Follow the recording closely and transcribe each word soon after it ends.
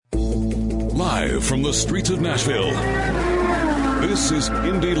Live from the streets of Nashville, this is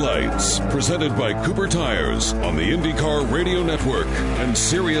Indy Lights, presented by Cooper Tires on the IndyCar Radio Network and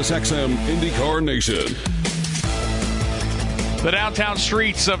SiriusXM IndyCar Nation. The downtown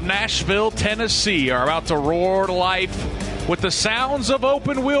streets of Nashville, Tennessee are about to roar to life with the sounds of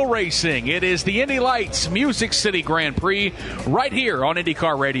open-wheel racing. It is the Indy Lights Music City Grand Prix right here on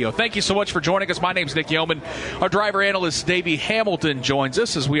IndyCar Radio. Thank you so much for joining us. My name's Nick Yeoman. Our driver analyst, Davey Hamilton, joins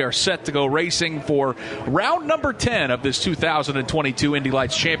us as we are set to go racing for round number 10 of this 2022 Indy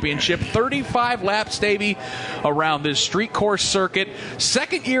Lights Championship. 35 laps, Davey, around this street course circuit.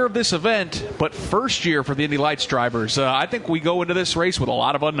 Second year of this event, but first year for the Indy Lights drivers. I think we go into this race with a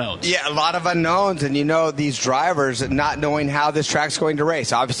lot of unknowns. Yeah, a lot of unknowns, and you know these drivers not knowing how this track's going to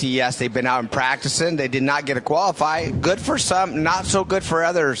race. Obviously, yes, they've been out and practicing. They did not get to qualify. Good for some, not so good for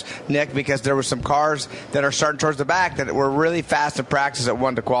others, Nick, because there were some cars that are starting towards the back that were really fast in practice that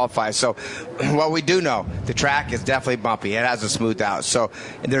wanted to qualify. So what we do know, the track is definitely bumpy. It hasn't smoothed out. So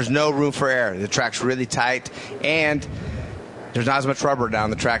there's no room for error. The track's really tight, and there's not as much rubber down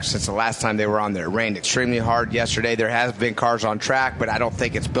the track since the last time they were on there. It rained extremely hard yesterday. There has been cars on track, but I don't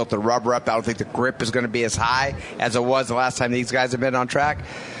think it's built the rubber up. I don't think the grip is going to be as high as it was the last time these guys have been on track.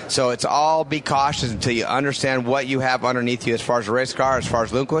 So it's all be cautious until you understand what you have underneath you as far as the race car, as far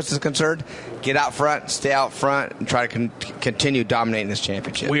as Lundqvist is concerned. Get out front, stay out front, and try to continue dominating this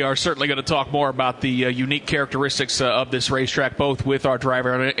championship. We are certainly going to talk more about the unique characteristics of this racetrack, both with our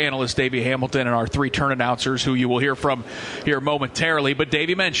driver analyst, Davey Hamilton, and our three turn announcers, who you will hear from here momentarily. But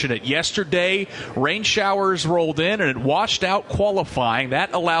Davey mentioned it. Yesterday, rain showers rolled in, and it washed out qualifying.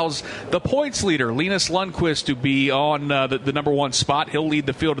 That allows the points leader, Linus Lundqvist, to be on the number one spot. He'll lead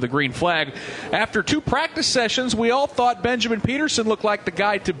the field to the green flag. After two practice sessions, we all thought Benjamin Peterson looked like the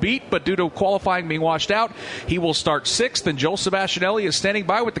guy to beat, but due to qualifying being washed out, he will start sixth, and Joe Sebastianelli is standing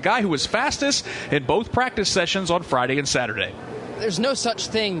by with the guy who was fastest in both practice sessions on Friday and Saturday. There's no such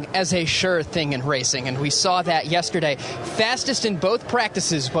thing as a sure thing in racing, and we saw that yesterday. Fastest in both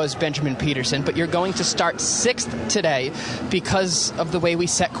practices was Benjamin Peterson, but you're going to start sixth today because of the way we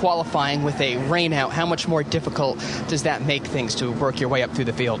set qualifying with a rain out. How much more difficult does that make things to work your way up through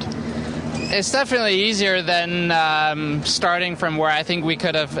the field? It's definitely easier than starting from where I think we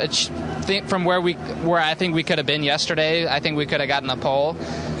could have where I think we could have been yesterday. I think we could have gotten a pole.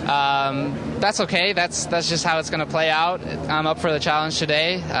 That's okay. That's just how it's going to play out. I'm up for the challenge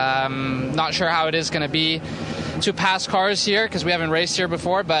today. Not sure how it is going to be to pass cars here because we haven't raced here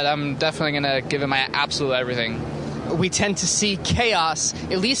before, but I'm definitely going to give it my absolute everything. We tend to see chaos,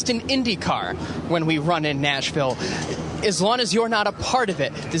 at least in IndyCar, when we run in Nashville. As long as you're not a part of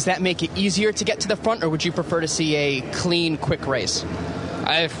it, does that make it easier to get to the front, or would you prefer to see a clean, quick race?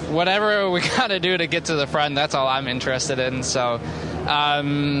 Whatever we got to do to get to the front, that's all I'm interested in. So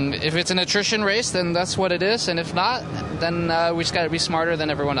if it's an attrition race, then that's what it is. And if not, then we just got to be smarter than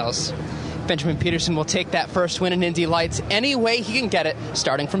everyone else. Benjamin Peterson will take that first win in Indy Lights any way he can get it,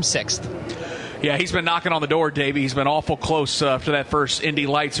 starting from sixth. Yeah, he's been knocking on the door, Davey. He's been awful close to that first Indy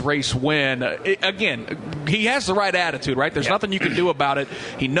Lights race win. Again, he has the right attitude, right? There's nothing you can do about it.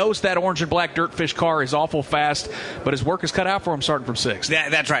 He knows that orange and black Dirtfish car is awful fast, but his work is cut out for him starting from sixth.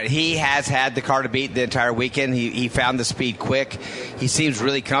 That's right. He has had the car to beat the entire weekend. He found the speed quick. He seems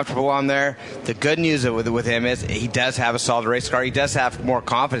really comfortable on there. The good news with him is he does have a solid race car. He does have more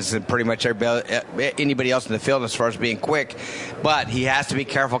confidence than pretty much anybody else in the field as far as being quick, but he has to be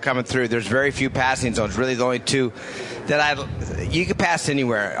careful coming through. There's very few passing zones, really the only two that you can pass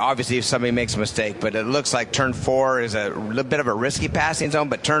anywhere, obviously, if somebody makes a mistake, but it looks like turn 4 is a little bit of a risky passing zone,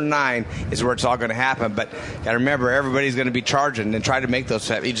 but turn 9 is where it's all going to happen. But got to remember, everybody's going to be charging and try to make those.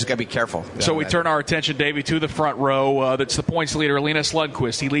 You just got to be careful. So we turn our attention, Davey, to the front row. That's the points leader, Linus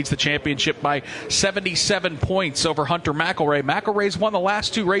Lundqvist. He leads the championship by 77 points over Hunter McElroy. McElroy's won the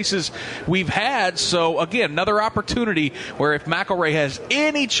last two races we've had, so again, another opportunity where if McElroy has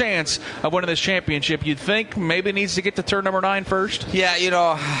any chance of winning this championship, you'd think maybe needs to get to turn number 9 first. Yeah,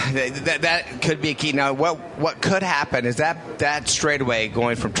 that could be a key. Now, what could happen is that straightaway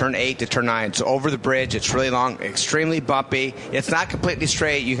going from turn 8 to turn 9, it's over the bridge, it's really long, extremely bumpy. It's not completely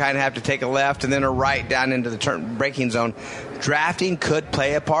straight. You kind of have to take a left and then a right down into the braking zone. Drafting could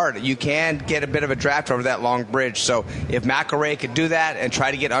play a part. You can get a bit of a draft over that long bridge. So if McElroy could do that and try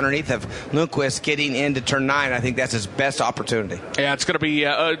to get underneath of Lundqvist getting into turn 9, I think that's his best opportunity. Yeah, it's going to be,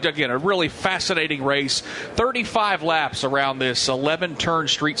 again, a really fascinating race. 35 laps around this 11-turn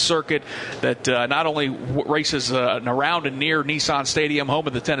street circuit that not only races around and near Nissan Stadium, home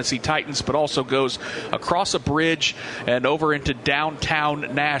of the Tennessee Titans, but also goes across a bridge and over into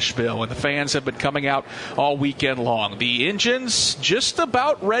downtown Nashville. And the fans have been coming out all weekend long. The engine engines just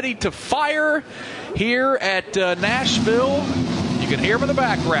about ready to fire here at Nashville. You can hear them in the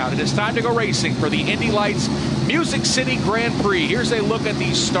background. It is time to go racing for the Indy Lights Music City Grand Prix. Here's a look at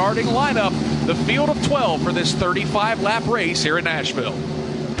the starting lineup, the field of 12 for this 35-lap race here in Nashville.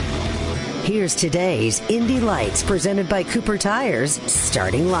 Here's today's Indy Lights presented by Cooper Tires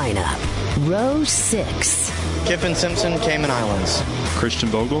starting lineup. Row 6. Kiffin Simpson, Cayman Islands. Christian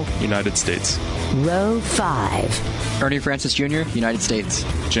Vogel, United States. Row 5. Ernie Francis Jr., United States.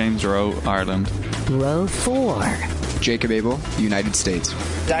 James Rowe, Ireland. Row 4. Jacob Abel, United States.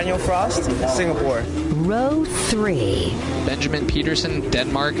 Daniel Frost, Singapore. Row 3. Benjamin Peterson,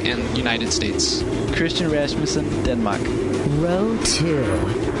 Denmark and United States. Christian Rasmussen, Denmark. Row 2.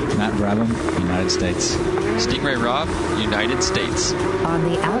 Matt Brabham, United States. Stingray Robb, United States. On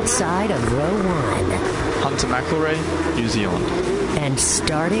the outside of row 1. Hunter McElroy, New Zealand. And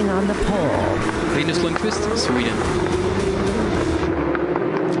starting on the pole. Linus Lundqvist, Sweden.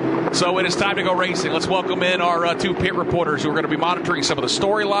 So it is time to go racing. Let's welcome in our two pit reporters who are going to be monitoring some of the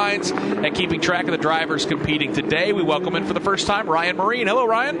storylines and keeping track of the drivers competing today. We welcome in for the first time Ryan Marine. Hello,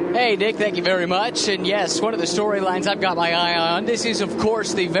 Ryan. Hey, Nick. Thank you very much. And yes, one of the storylines I've got my eye on. This is, of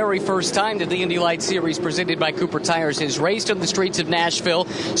course, the very first time that the Indy Lights Series presented by Cooper Tires has raced on the streets of Nashville.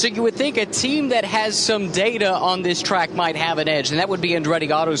 So you would think a team that has some data on this track might have an edge, and that would be Andretti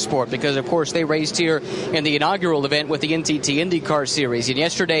Autosport because, of course, they raced here in the inaugural event with the NTT IndyCar Series. And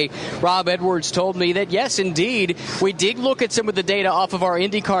yesterday, Rob Edwards told me that, yes, indeed, we did look at some of the data off of our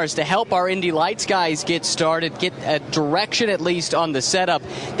Indy cars to help our Indy Lights guys get started, get a direction at least on the setup.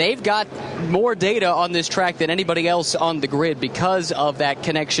 They've got more data on this track than anybody else on the grid because of that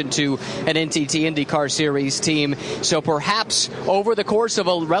connection to an NTT IndyCar Series team. So perhaps over the course of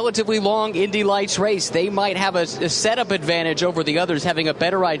a relatively long Indy Lights race, they might have a setup advantage over the others, having a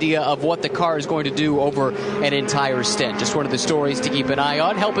better idea of what the car is going to do over an entire stint. Just one of the stories to keep an eye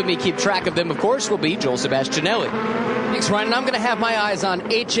on. Helping me keep track of them, of course, will be Joel Sebastianelli. Thanks, Ryan. And I'm going to have my eyes on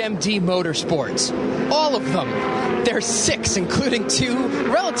HMD Motorsports. All of them. There's 6, including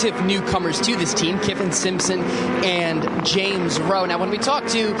 2 relative newcomers to this team, Kiffin Simpson and James Rowe. Now, when we talked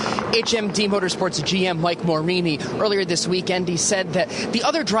to HMD Motorsports GM Mike Morini earlier this weekend, he said that the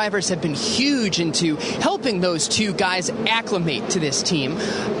other drivers have been huge into helping those 2 guys acclimate to this team.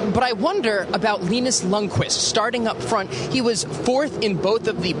 But I wonder about Linus Lundqvist starting up front. He was 4th in both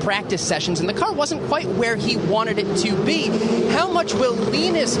of the practice sessions, and the car wasn't quite where he wanted it to be. How much will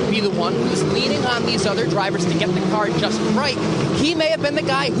Linus be the one who's leaning on these other drivers to get the car just right? He may have been the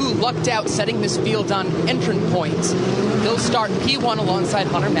guy who lucked out setting this field on entrant points. He'll start P1 alongside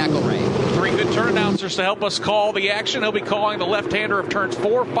Hunter McElroy. 3 good turn announcers to help us call the action. He'll be calling the left-hander of turns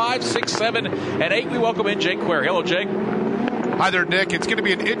 4, 5, 6, 7, and 8. We welcome in Jake Query. Hello, Jake. Hi there, Nick. It's going to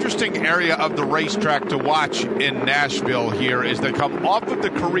be an interesting area of the racetrack to watch in Nashville here as they come off of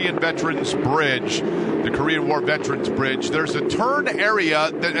the Korean Veterans Bridge, the Korean War Veterans Bridge. There's a turn area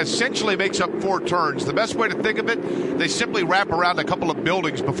that essentially makes up 4 turns. The best way to think of it, they simply wrap around a couple of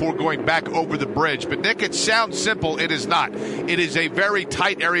buildings before going back over the bridge. But, Nick, it sounds simple. It is not. It is a very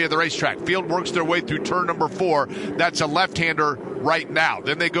tight area of the racetrack. Field works their way through turn number 4. That's a left-hander right now.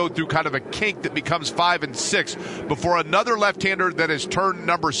 Then they go through kind of a kink that becomes 5 and 6 before another left-hander that is turn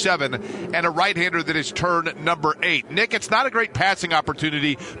number 7 and a right-hander that is turn number 8. Nick, it's not a great passing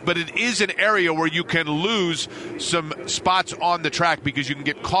opportunity, but it is an area where you can lose some spots on the track because you can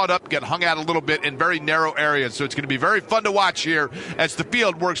get caught up, get hung out a little bit in very narrow areas. So it's going to be very fun to watch here as the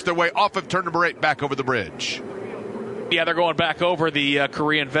field works their way off of turn number 8 back over the bridge. Yeah, they're going back over the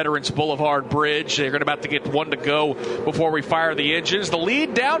Korean Veterans Boulevard Bridge. They're about to get 1 to go before we fire the engines. The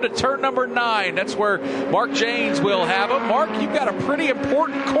lead down to turn number 9. That's where Mark Janes will have him. Mark, you've got a pretty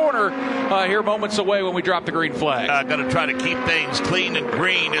important corner here moments away when we drop the green flag. Going to try to keep things clean and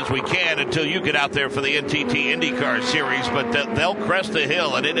green as we can until you get out there for the NTT IndyCar Series. But they'll crest the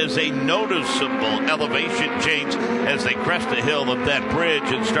hill, and it is a noticeable elevation change as they crest the hill of that bridge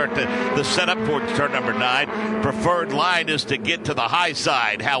and start the setup towards turn number 9. Preferred line is to get to the high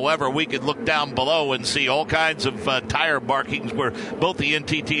side. However, we could look down below and see all kinds of tire markings where both the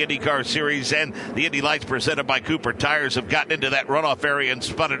NTT IndyCar Series and the Indy Lights presented by Cooper Tires have gotten into that runoff area and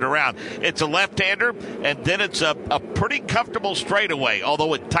spun it around. It's a left-hander, and then it's a pretty comfortable straightaway,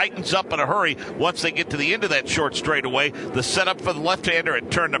 although it tightens up in a hurry once they get to the end of that short straightaway. The setup for the left-hander at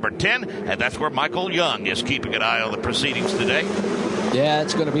turn number 10, and that's where Michael Young is keeping an eye on the proceedings today. Yeah,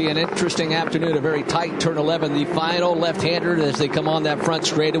 it's going to be an interesting afternoon, a very tight turn 11. The final left-hander as they come on that front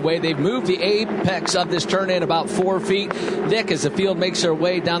straightaway. They've moved the apex of this turn in about 4 feet. Nick, as the field makes their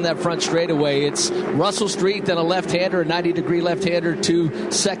way down that front straightaway, it's Russell Street, then a left-hander, a 90-degree left-hander to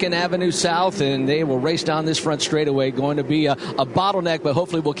 2nd Avenue South, and they will race down this front straightaway. Going to be a bottleneck, but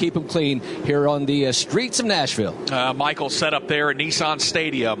hopefully we'll keep them clean here on the streets of Nashville. Michael set up there at Nissan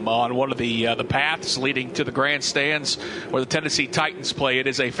Stadium on one of the paths leading to the grandstands where the Tennessee Titans play. It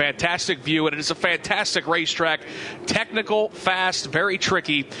is a fantastic view, and it is a fantastic racetrack. Technical, fast, very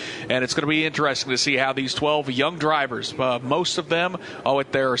tricky, and it's going to be interesting to see how these 12 young drivers, most of them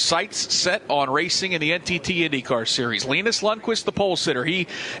with their sights set on racing in the NTT IndyCar Series. Linus Lundqvist, the pole sitter, he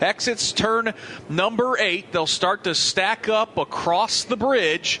exits turn number 8. They'll start to stack up across the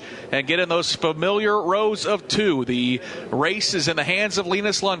bridge and get in those familiar rows of 2. The race is in the hands of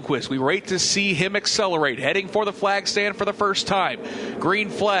Linus Lundqvist. We wait to see him accelerate, heading for the flag stand for the first time. Green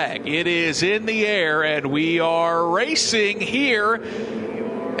flag. It is in the air, and we are racing here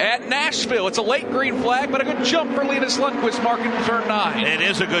at Nashville. It's a late green flag, but a good jump for Linus Lundqvist marking turn 9. It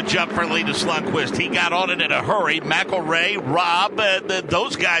is a good jump for Linus Lundqvist. He got on it in a hurry. McElroy, Rob,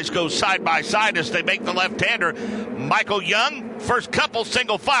 those guys go side by side as they make the left-hander. Michael Young, first couple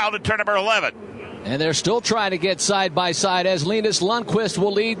single file to turn number 11. And they're still trying to get side by side as Linus Lundqvist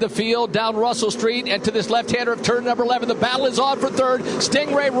will lead the field down Russell Street and to this left-hander of turn number 11. The battle is on for third.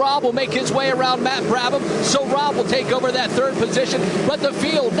 Stingray Robb will make his way around Matt Brabham, so Robb will take over that third position. But the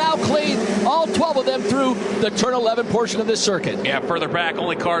field now clean, all 12 of them through the turn 11 portion of this circuit. Yeah, further back,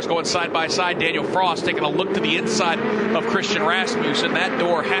 only cars going side by side. Daniel Frost taking a look to the inside of Christian Rasmussen. That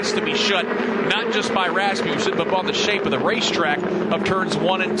door has to be shut, not just by Rasmussen, but on the shape of the racetrack of turns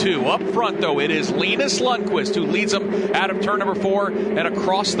 1 and 2. Up front, though, it is Linus Lundqvist who leads them out of turn number 4 and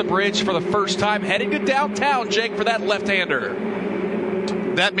across the bridge for the first time, heading to downtown, Jake, for that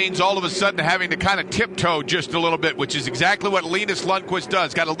left-hander. That means all of a sudden having to kind of tiptoe just a little bit, which is exactly what Linus Lundqvist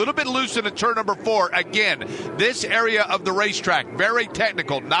does. Got a little bit loose in turn number 4. Again, this area of the racetrack, very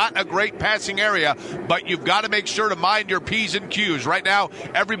technical, not a great passing area, but you've got to make sure to mind your P's and Q's. Right now,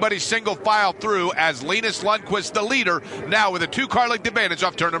 everybody's single file through as Linus Lundqvist, the leader, now with a 2-car length advantage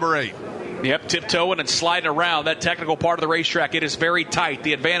off turn number 8. Yep, tiptoeing and sliding around that technical part of the racetrack. It is very tight.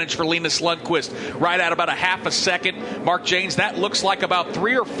 The advantage for Linus Lundqvist right at about a half a second. Mark Janes, that looks like about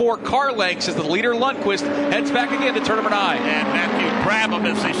 3 or 4 car lengths as the leader Lundqvist heads back again to turn number 9. And Matthew Brabham,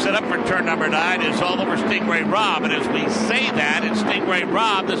 as they set up for turn number 9, is all over Stingray Robb. And as we say that, it's Stingray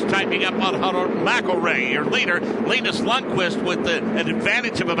Robb that's typing up on Hunter McElroy, your leader, Linus Lundqvist, with an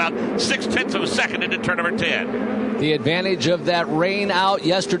advantage of about 0.6 of a second into turn number 10. The advantage of that rain out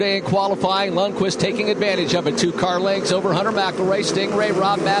yesterday in qualifying. Lundqvist taking advantage of it. 2 car lengths over Hunter McElroy, Stingray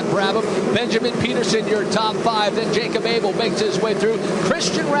Robb, Matt Brabham, Benjamin Peterson, your top 5. Then Jacob Abel makes his way through.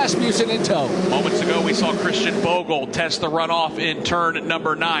 Christian Rasmussen in tow. Moments ago, we saw Christian Bogle test the runoff in turn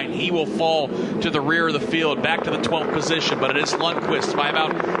number 9. He will fall to the rear of the field, back to the 12th position, but it is Lundqvist by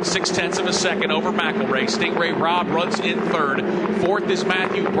about 0.6 of a second over McElroy. Stingray Robb runs in 3rd. 4th is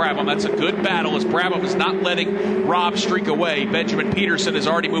Matthew Brabham. That's a good battle as Brabham is not letting Robb streak away. Benjamin Peterson has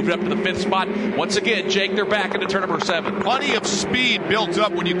already moved up to the 5th spot. Once again, Jake, they're back into turn number 7. Plenty of speed built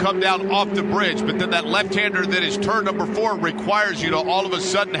up when you come down off the bridge, but then that left-hander that is turn number 4 requires you to all of a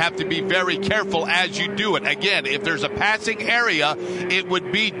sudden have to be very careful as you do it. Again, if there's a passing area, it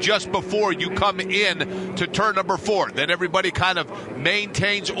would be just before you come in to turn number 4. Then everybody kind of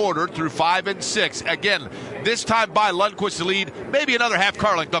maintains order through 5 and 6. Again, this time by Lundqvist's lead, maybe another half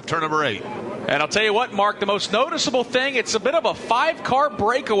car length off turn number 8. And I'll tell you what, Mark, the most noticeable thing, it's a bit of a 5-car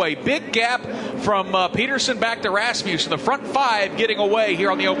breakaway. Big gap from Peterson back to Rasmussen. The front 5 getting away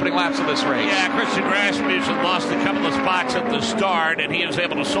here on the opening laps of this race. Yeah, Christian Rasmussen lost a couple of spots at the start, and he was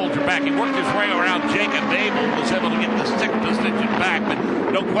able to soldier back. He worked his way around Jacob Abel, was able to get the 6th position back,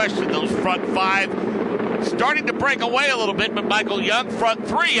 but no question, those front 5 starting to break away a little bit, but Michael Young, front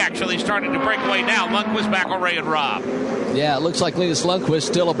 3 actually starting to break away now. Lundqvist, McElroy, and Robb. Yeah, it looks like Linus Lundqvist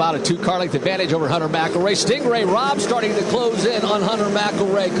still about a 2-car length advantage over Hunter McElroy. Stingray Robb starting to close in on Hunter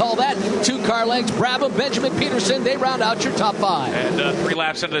McElroy. Call that 2-car lengths. Brabham, Benjamin Peterson, they round out your top 5. And 3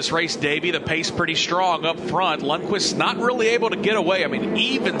 laps into this race, Davey, the pace pretty strong up front. Lundqvist not really able to get away. I mean,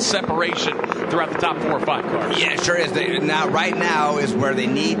 even separation throughout the top 4 or 5 cars. Yeah, it sure is. Right now is where they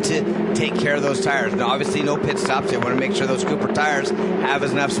need to take care of those tires. Now, obviously, no pit stops. They want to make sure those Cooper tires have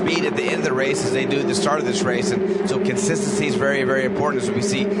enough speed at the end of the race as they do at the start of this race. And so consistency consistency is very, very important. As we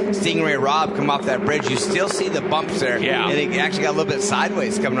see Stingray Robb come off that bridge, you still see the bumps there. Yeah. And he actually got a little bit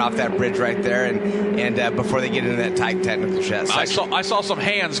sideways coming off that bridge right there, and before they get into that tight technical chest. I saw some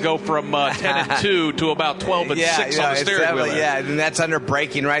hands go from 10-2 to about 12-6 on the steering wheel. Yeah, and that's under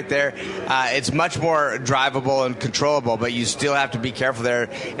braking right there. It's much more drivable and controllable, but you still have to be careful there,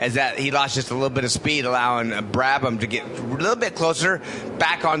 as that he lost just a little bit of speed, allowing Brabham to get a little bit closer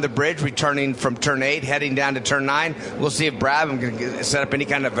back on the bridge, returning from turn 8, heading down to turn 9. We'll see if Brabham can set up any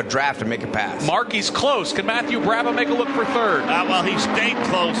kind of a draft to make a pass. Markey's close. Can Matthew Brabham make a look for third? Well, he stayed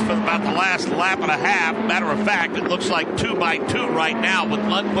close for about the last lap and a half. Matter of fact, it looks like 2x2 right now, with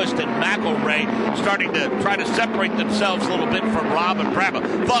Lundqvist and McElrea starting to try to separate themselves a little bit from Robb and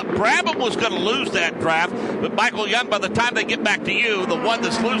Brabham. Thought Brabham was going to lose that draft, but Michael Young, by the time they get back to you, the one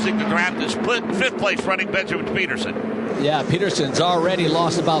that's losing the draft is fifth place running Benjamin Peterson. Yeah, Peterson's already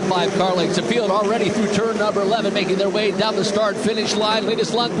lost about 5 car lengths of field already through turn number 11, making their way down the start-finish line. Linus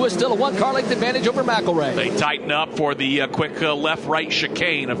Lundqvist still a 1 car length advantage over McElrea. They tighten up for the quick left-right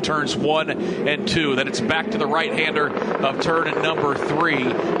chicane of turns 1 and 2. Then it's back to the right-hander of turn number 3.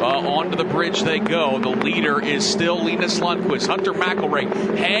 Onto the bridge they go. The leader is still Linus Lundqvist. Hunter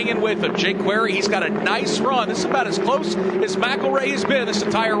McElrea hanging with him. Jake Query, he's got a nice run. This is about as close as McElrea has been this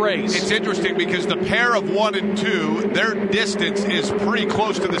entire race. It's interesting because the pair of 1 and 2, their distance is pretty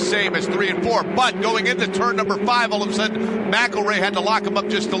close to the same as 3 and 4. But going into turn number 5, all of a sudden, McElrea had to lock him up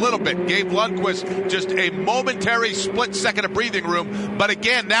just a little bit. Gave Lundqvist just a momentary split second of breathing room. But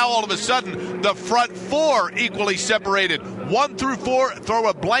again, now all of a sudden, the front 4 equally separated. 1 through 4, throw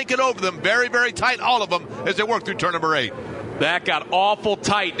a blanket over them. Very, very tight, all of them, as they work through turn number 8. That got awful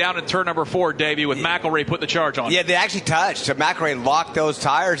tight down in turn number 4, Davey, with McElrea putting the charge on. Yeah, they actually touched. So McElrea locked those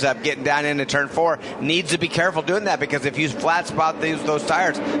tires up getting down into turn 4. Needs to be careful doing that, because if you flat spot those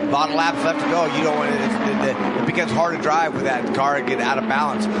tires, a lot of laps left to go. You don't want it becomes hard to drive with that car and get out of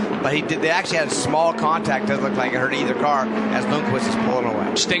balance. But they actually had a small contact. Doesn't look like it hurt either car as Lundqvist is pulling away.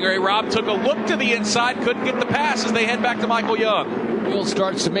 Stingray Robb took a look to the inside, couldn't get the pass as they head back to Michael Young. Wheel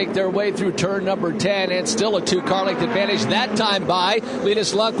starts to make their way through turn number 10, and still a 2 car length advantage that time by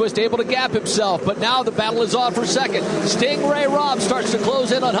Linus Lundqvist, able to gap himself. But now the battle is on for second. Stingray Robb starts to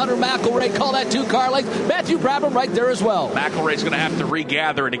close in on Hunter McElrea. Call that 2 car length. Matthew Brabham right there as well. McElrea's going to have to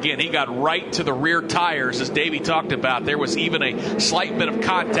regather, and again, he got right to the rear tires, as Davey talked about. There was even a slight bit of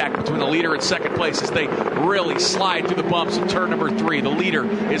contact between the leader and second place as they really slide through the bumps in turn number 3. The leader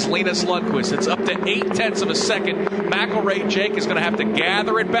is Linus Lundqvist. It's up to 0.8 of a second. McElrea, Jake, is going to have to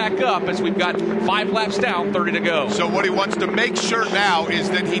gather it back up as we've got 5 laps down, 30 to go. So what he wants to make sure now is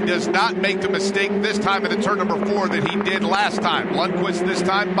that he does not make the mistake this time in the turn number 4 that he did last time. Lundqvist this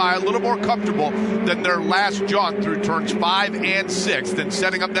time by a little more comfortable than their last jaunt through turns 5 and 6. Then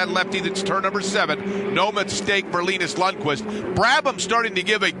setting up that lefty that's turn number 7. No mistake for Linus Lundqvist. Brabham starting to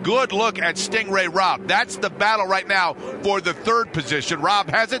give a good look at Stingray Robb. That's the battle right now for the 3rd position. Robb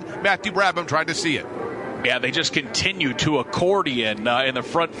has it. Matthew Brabham trying to see it. Yeah, they just continue to accordion in the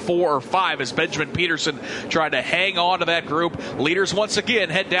front 4 or 5 as Benjamin Peterson tried to hang on to that group. Leaders once again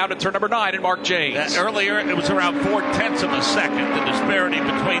head down to turn number 9 and Mark James. Earlier, it was around 0.4 of a second, the disparity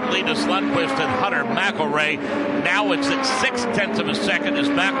between Linus Lundqvist and Hunter McElrea. Now it's at 0.6 of a second as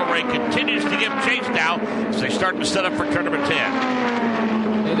McElrea continues to give chase now as they start to set up for turn number 10.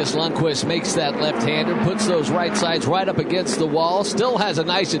 Linus Lundqvist makes that left-hander, puts those right sides right up against the wall, still has a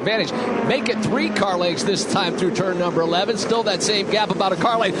nice advantage. Make it 3 car lengths this time through turn number 11. Still that same gap, about a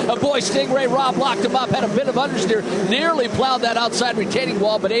car length. Boy, Stingray Robb locked him up, had a bit of understeer, nearly plowed that outside retaining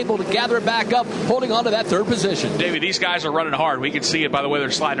wall, but able to gather it back up, holding on to that 3rd position. David, these guys are running hard. We can see it by the way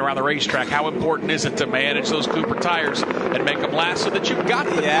they're sliding around the racetrack. How important is it to manage those Cooper tires and make them last so that you've got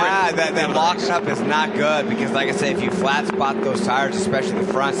the grip? That locking up is not good because, like I say, if you flat spot those tires, especially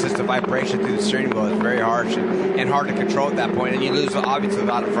the front, system vibration through the steering wheel is very harsh and hard to control at that point, and you lose obviously a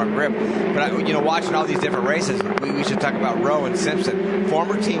lot of front grip. But watching all these different races, we should talk about Rowe and Simpson,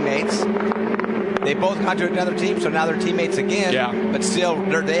 former teammates. They both got to another team, so now they're teammates again. Yeah. But still,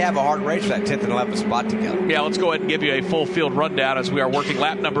 they have a hard race for that 10th and 11th spot together. Yeah, let's go ahead and give you a full field rundown as we are working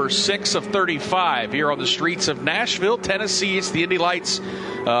lap number 6 of 35 here on the streets of Nashville, Tennessee. It's the Indy Lights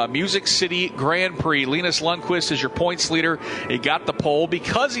Music City Grand Prix. Linus Lundqvist is your points leader. He got the pole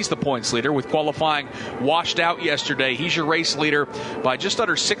because he's the points leader with qualifying washed out yesterday. He's your race leader by just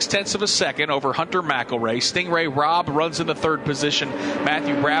under 0.6 of a second over Hunter McElrea. Stingray Robb runs in the 3rd position.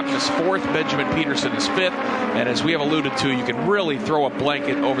 Matthew Brabham is 4th. Benjamin Peterson is 5th. And as we have alluded to, you can really throw a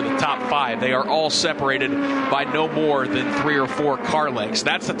blanket over the top 5. They are all separated by no more than 3 or 4 car lengths.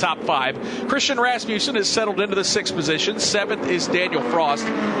 That's the top 5. Christian Rasmussen is settled into the 6th position. 7th is Daniel Frost.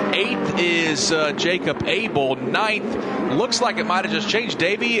 8th is Jacob Abel. 9th looks like it might have just changed.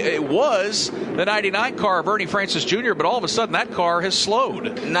 Davey, it was the 99 car of Ernie Francis Jr., but all of a sudden that car has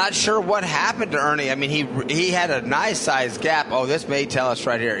slowed. Not sure what happened to Ernie. I mean, he had a nice sized gap. Oh, this may tell us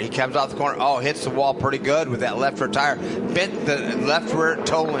right here. He comes off the corner. Oh, hits the wall pretty good with that left rear tire. Bent the left rear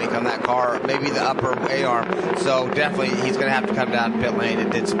toe link on that car, maybe the upper A-arm. So definitely he's going to have to come down to pit lane.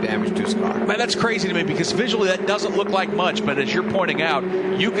 It did some damage to his car. Man, that's crazy to me because visually that doesn't look like much, but as you're pointing out,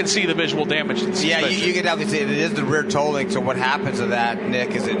 you can see the visual damage to the suspension. Yeah, you can definitely see it. It is the rear toe link. So what happens to that,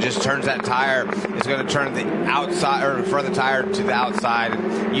 Nick, is it just turns that tire. It's going to turn the outside or front of the tire to the outside,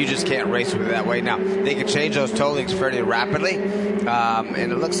 and you just can't race with it that way. Now they can change those toe links fairly rapidly, and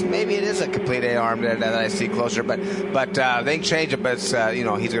it looks maybe it is a complete A-arm that I see closer, but they can change it. But it's, he's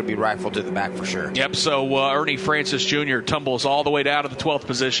going to be rifled to the back for sure. Yep. So Ernie Francis Jr. tumbles all the way down to the 12th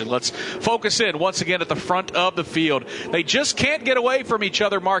position. Let's focus in once again at the front of the field. They just can't get away from each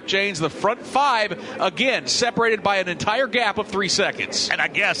other, Mark Jaynes. The front 5 again separated by an entire gap of 3 seconds. And I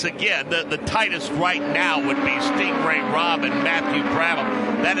guess again the tightest right now would be Stingray Robb and Matthew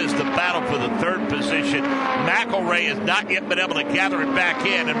Brabham. That is the battle for the 3rd position. McElray has not yet been able to gather it back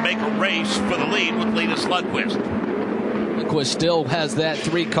in and make a race for the lead with Linus Lundqvist. Lundqvist still has that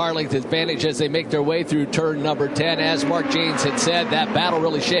 3-car length advantage as they make their way through turn number 10. As Mark Jaynes had said, that battle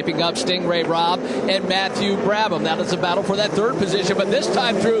really shaping up. Stingray Robb and Matthew Brabham. That is a battle for that 3rd position, but this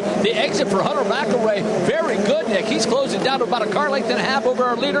time through the exit for Hunter McElray. Very good, Nick. He's closing down to about a car length and a half over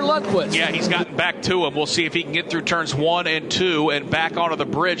our leader, Lundqvist. Yeah, he's gotten back to him. We'll see if he can get through turns 1 and 2 and back onto the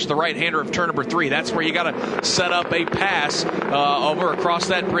bridge, the right-hander of turn number 3. That's where you got to set up a pass over across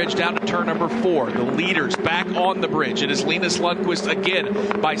that bridge down to turn number 4. The leaders back on the bridge. It is Linus Lundqvist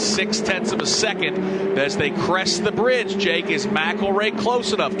again by 0.6 of a second as they crest the bridge. Jake, is McElray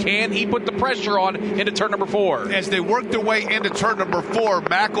close enough? Can he put the pressure on into turn number 4? As they work their way into turn number 4,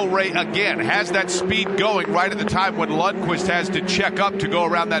 McElray again has that speed going right at the time when Lundqvist has to check up to go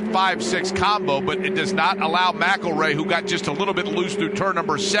around that 5-6 combo, but it does not allow McElray, who got just a little bit loose through turn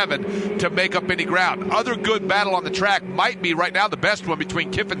number 7, to make up any ground. Other good battle on the track might be right now the best one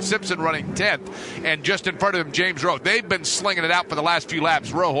between Kyffin Simpson running 10th and just in front of him James Rowe. They've been slinging it out for the last few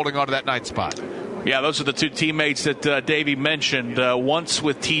laps. Rowe holding on to that 9th spot. Yeah, those are the 2 teammates that Davey mentioned. Once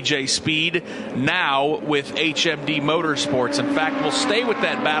with TJ Speed, now with HMD Motorsports. In fact, we'll stay with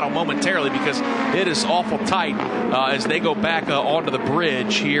that battle momentarily because it is awful tight as they go back onto the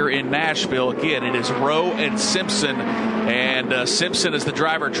bridge here in Nashville. Again, it is Rowe and Simpson. And Simpson is the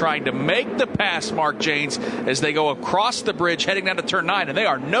driver trying to make the pass, Mark Jaynes, as they go across the bridge heading down to turn 9. And they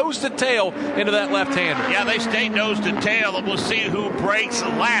are nose to tail into that left-hander. Yeah, they stay nose to tail, and we'll see who breaks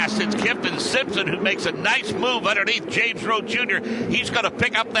last. It's Kyffin Simpson who makes a nice move underneath James Rowe Jr. He's going to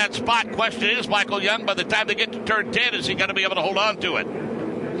pick up that spot. Question is, Michael Young, by the time they get to turn 10, is he going to be able to hold on to it?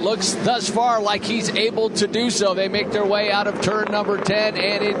 Looks thus far like he's able to do so. They make their way out of turn number 10,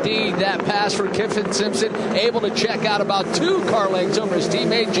 and indeed that pass for Kyffin Simpson, able to check out about 2 car lengths over his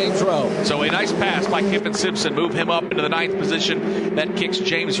teammate James Rowe. So a nice pass by Kyffin Simpson, move him up into the 9th position. That kicks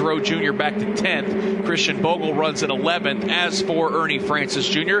James Rowe Jr. back to 10th. Christian Bogle runs in 11th. As for Ernie Francis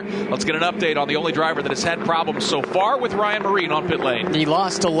Jr., let's get an update on the only driver that has had problems so far with Ryan Marine on pit lane. He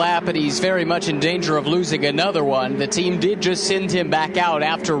lost a lap, and he's very much in danger of losing another one. The team did just send him back out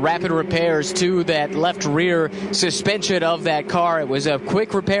after rapid repairs to that left rear suspension of that car. It was a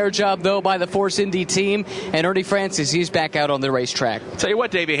quick repair job, though, by the Force Indy team, and Ernie Francis, he's back out on the racetrack. Tell you what,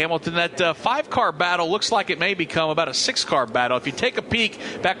 Davey Hamilton, that 5-car battle looks like it may become about a 6-car battle. If you take a peek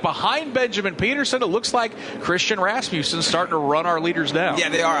back behind Benjamin Peterson, it looks like Christian Rasmussen's starting to run our leaders down. Yeah,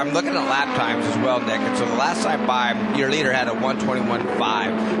 they are. I'm looking at lap times as well, Nick. And so the last time by, your leader had a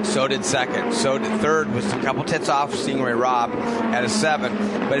 1:21.5. So did second. So did third, with a couple tits off. Stingray Robb at a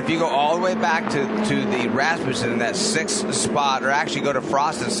 7. But if you go all the way back to the Rasmussen in that 6th spot, or actually go to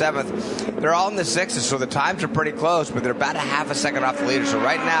Frost in 7th, they're all in the 6s, so the times are pretty close, but they're about a half a second off the leader. So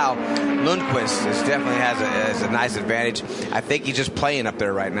right now, Lundqvist definitely has a nice advantage. I think he's just playing up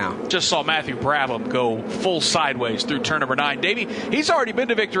there right now. Just saw Matthew Brabham go full sideways through turn number 9. Davey, he's already been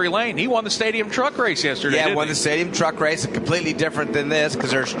to victory lane. He won the Stadium Truck Race yesterday. Yeah, won the Stadium Truck Race. Completely different than this because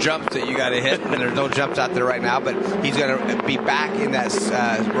there's jumps that you got to hit, and there's no jumps out there right now. But he's going to be back in that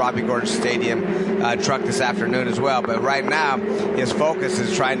Robbie Gordon Stadium truck this afternoon as well. But right now, his focus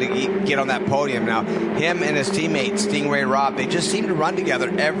is trying to get on that podium. Now, him and his teammate Stingray Robb, they just seem to run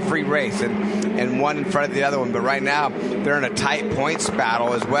together every race, and one in front of the other one. But right now, they're in a tight points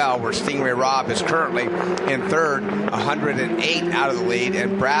battle as well, where Stingray Robb is currently in 3rd, 108 out of the lead,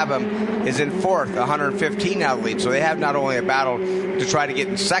 and Brabham is in 4th, 115 out of the lead. So they have not only a battle to try to get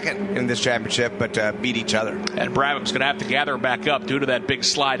in 2nd in this championship, but beat each other. And Brabham's going to have to gather back up due to that big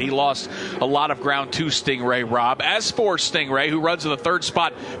slide. He lost a lot of ground to Stingray Robb. As for Stingray, who runs in the third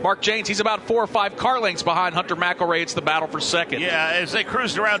spot, Mark Janes, he's about 4 or 5 car lengths behind Hunter McElroy. It's the battle for second. Yeah, as they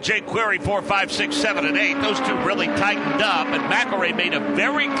cruised around Jake Query 4, 5, 6, 7, and 8, those two really tightened up, and McElroy made a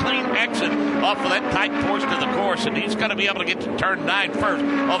very clean exit off of that tight portion of the course, and he's going to be able to get to turn 9 first,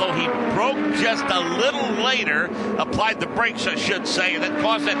 although he broke just a little later, applied the brakes, I should say, and that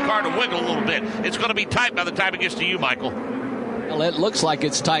caused that car to wiggle a little bit. It's going to be tight by the time it gets to you, Michael. Well, it looks like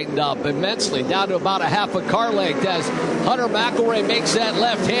it's tightened up immensely, down to about a half a car length as Hunter McElroy makes that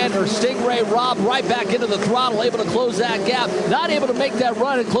left-hander. Stingray Robb right back into the throttle, able to close that gap. Not able to make that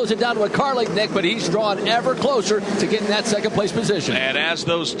run and close it down to a car length, Nick, but he's drawn ever closer to getting that second-place position. And as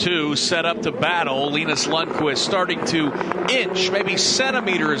those two set up to battle, Linus Lundqvist starting to inch, maybe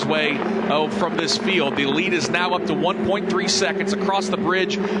centimeters away from this field. The lead is now up to 1.3 seconds across the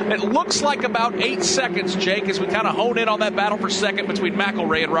bridge. It looks like about 8 seconds, Jake, as we kind of hone in on that battle for second between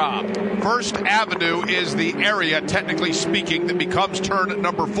McElroy and Robb. First Avenue is the area, technically speaking, that becomes turn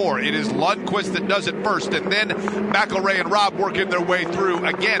number 4. It is Lundqvist that does it first, and then McElroy and Robb working their way through.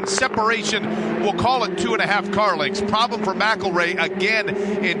 Again, separation, we'll call it 2.5 car lengths. Problem for McElroy, again,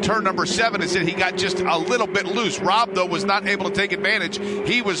 in turn number 7 is that he got just a little bit loose. Robb, though, was not able to take advantage.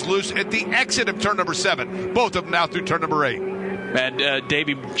 He was loose at the exit of turn number 7. Both of them now through turn number 8. And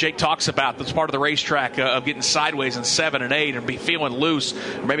Davey, Jake talks about that's part of the racetrack of getting sideways in 7 and 8 and be feeling loose,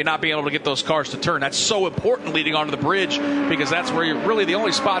 or maybe not being able to get those cars to turn. That's so important leading onto the bridge because that's where you're really the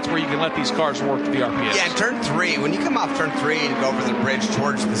only spots where you can let these cars work the RPS. Yeah, turn 3, when you come off turn 3 and go over the bridge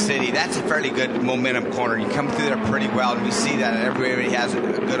towards the city, that's a fairly good momentum corner. You come through there pretty well, and we see that everybody has a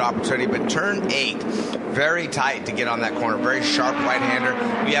good opportunity. But turn 8, very tight to get on that corner, very sharp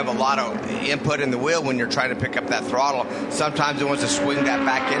right-hander. You have a lot of input in the wheel when you're trying to pick up that throttle. Sometimes it wants to swing that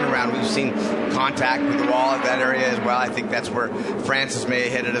back end around. We've seen contact with the wall at that area as well. I think that's where Francis may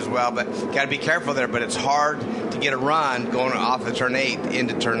have hit it as well, but got to be careful there. But it's hard to get a run going off of turn 8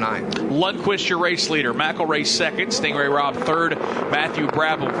 into turn 9. Lundqvist, your race leader. McElroy second, Stingray Robb third, Matthew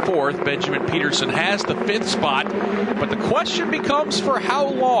Brabham fourth. Benjamin Peterson has the 5th spot. But the question becomes for how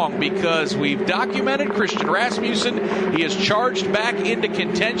long, because we've documented Christian Rasmussen. He is charged back into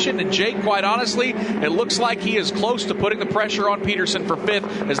contention, and Jake, quite honestly, it looks like he is close to putting the pressure on Peterson for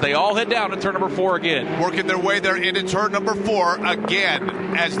 5th as they all head down to turn number 4 again. Working their way there into turn number 4 again.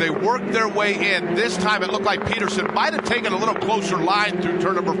 As they work their way in, this time it looked like Peterson might have taken a little closer line through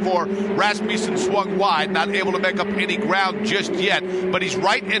turn number 4. Rasmussen swung wide, not able to make up any ground just yet, but he's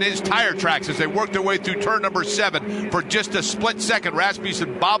right in his tire tracks as they work their way through turn number 7. For just a split second,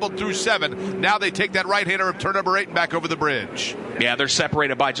 Rasmussen bobbled through 7. Now they take that right-hander of turn number 8 and back over the bridge. Yeah, they're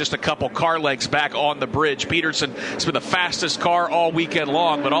separated by just a couple car lengths back on the bridge. Peterson has been the fastest car all weekend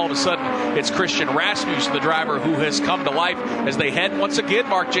long, but all of a sudden it's Christian Rasmussen, the driver, who has come to life as they head once again,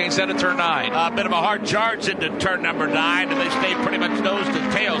 Mark Janes, out of turn 9. A bit of a hard charge into turn number 9, and they stay pretty much nose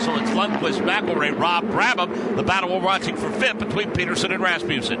to tail, so it's Lundqvist, McElroy, Robb, Brabham, the battle we're watching for 5th between Peterson and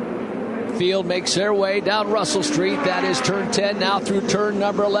Rasmussen. Field makes their way down Russell Street. That is turn 10 now through turn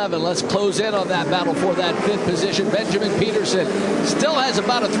number 11. Let's close in on that battle for that 5th position. Benjamin Peterson still has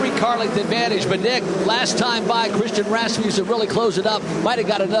about a 3-car length advantage, but Nick, last time by, Christian Rasmussen really closed it up. Might have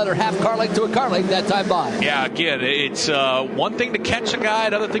got another half car length to a car length that time by. Yeah, again, it's one thing to catch a guy,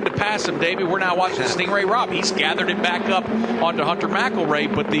 another thing to pass him, Davey. We're now watching Stingray Robb. He's gathered it back up onto Hunter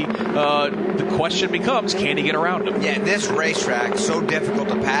McElroy, but the question becomes, can he get around him? Yeah, this racetrack so difficult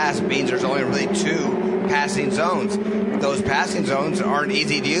to pass means there's only really 2 passing zones. Those passing zones aren't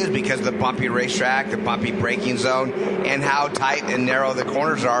easy to use because of the bumpy racetrack, the bumpy braking zone, and how tight and narrow the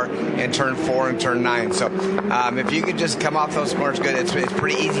corners are in turn 4 and turn 9. So if you could just come off those corners good, it's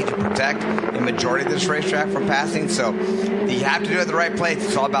pretty easy to protect the majority of this racetrack from passing. So you have to do it at the right place.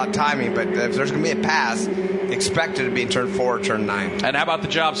 It's all about timing, but if there's going to be a pass, expect it to be in turn 4 or turn 9. And how about the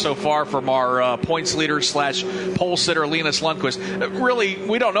job so far from our points leader / pole sitter, Linus Lundqvist? Really,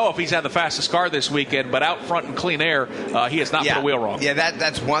 we don't know if he's had the fastest car this weekend, but out front in clean air, he has not put a wheel wrong. Yeah,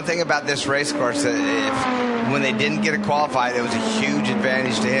 that's one thing about this race course. When they didn't get it qualified, it was a huge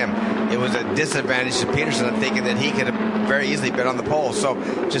advantage to him. It was a disadvantage to Peterson. I'm thinking that he could have very easily been on the pole. So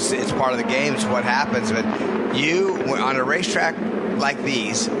just it's part of the game. It's what happens. But you, on a racetrack like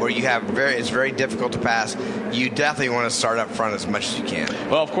these, where you have it's very difficult to pass, you definitely want to start up front as much as you can.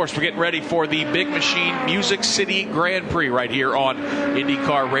 Well, of course, we're getting ready for the Big Machine Music City Grand Prix right here on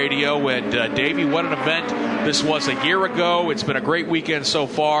IndyCar Radio. And Davey, what an event this was a year ago. It's been a great weekend so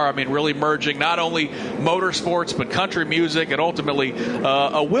far. I mean, really merging not only motorsports, but country music, and ultimately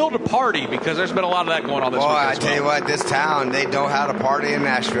a will to party, because there's been a lot of that going on this weekend. I tell you what, this town, they know how to party in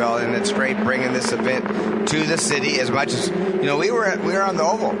Nashville, and it's great bringing this event to the city. As much as, we were were on the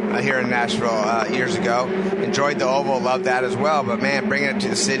Oval here in Nashville years ago. Enjoyed the Oval, loved that as well. But man, bringing it to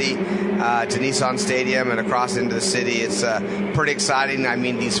the city, to Nissan Stadium and across into the city, it's pretty exciting. I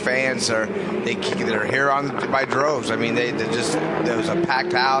mean, these fans they're here by droves. I mean, there was a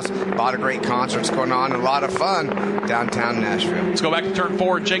packed house, a lot of great concerts going on, and a lot of fun downtown Nashville. Let's go back to turn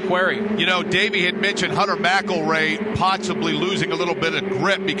 4, Jake Query. You know, Davey had mentioned Hunter McElroy possibly losing a little bit of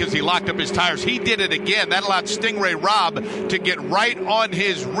grip because he locked up his tires. He did it again. That allowed Stingray Robb to get right on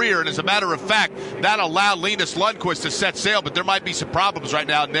his rear, and as a matter of fact, that allowed Linus Lundqvist to set sail, but there might be some problems right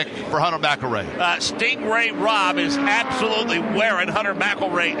now, Nick, for Hunter McElroy. Stingray Robb is absolutely wearing Hunter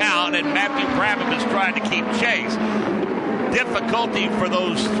McElroy out, and Matthew Brabham is trying to keep chase. Difficulty for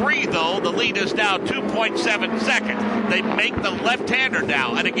those three, though. The lead is now 2.7 seconds. They make the left-hander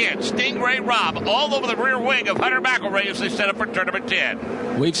now. And again, Stingray Robb all over the rear wing of Hunter McElroy as they set up for tournament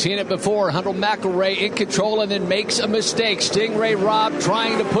 10. We've seen it before. Hunter McElroy in control and then makes a mistake. Stingray Robb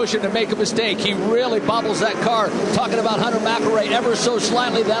trying to push him to make a mistake. He really bobbles that car. Talking about Hunter McElroy ever so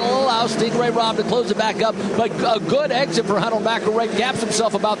slightly. That'll allow Stingray Robb to close it back up. But a good exit for Hunter McElroy. Gaps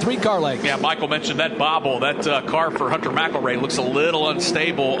himself about 3 car lengths. Yeah, Michael mentioned that bobble. That car for Hunter McElroy looks a little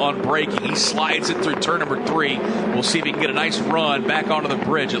unstable on braking. He slides it through turn number 3. We'll see if he can get a nice run back onto the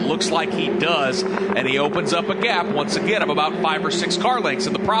bridge. It looks like he does, and he opens up a gap once again of about 5 or 6 car lengths.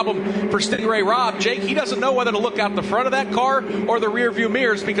 And the problem for Stingray Robb, Jake, he doesn't know whether to look out the front of that car or the rear view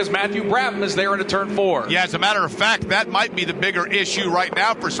mirrors because Matthew Brabham is there into turn 4. Yeah, as a matter of fact, that might be the bigger issue right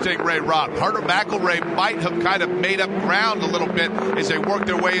now for Stingray Robb. Hunter McElroy might have kind of made up ground a little bit as they work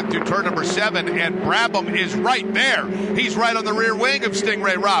their way through turn number 7, and Brabham is right there. He's right on the rear wing of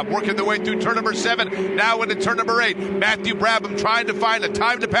Stingray Robb, working their way through turn number 7, now into turn number 8. Matthew Brabham trying to find a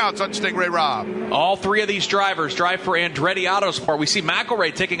time to pounce on Stingray Robb. All 3 of these drivers drive for Andretti Autosport. We see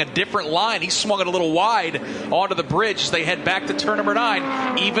McElroy taking a different line. He swung it a little wide onto the bridge as they head back to turn number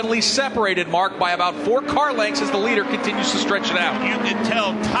 9. Evenly separated, Mark, by about 4 car lengths as the leader continues to stretch it out. You can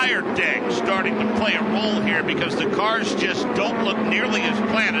tell tire deck starting to play a role here because the cars just don't look nearly as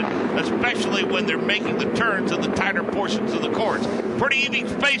planted, especially when they're making the turns in the tighter portions of the course. Pretty even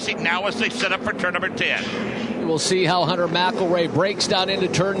spacing now as they set up for turn number 10. We'll see how Hunter McElroy breaks down into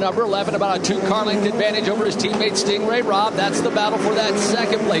turn number 11, about a 2 car length advantage over his teammate Stingray Robb. That's the battle for that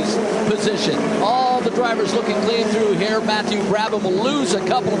second place position. All the drivers looking clean through here. Matthew Brabham will lose a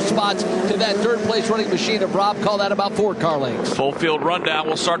couple of spots to that third place running machine of Robb. Call that about 4 car lengths. Full field rundown.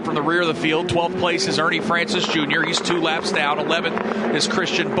 We'll start from the rear of the field. 12th place is Ernie Francis Jr. He's 2 laps down. 11th is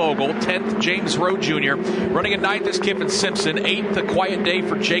Christian Bogle. 10th, James Rowe Jr. Running in 9th is Kiffin Simpson. 8th, a quiet day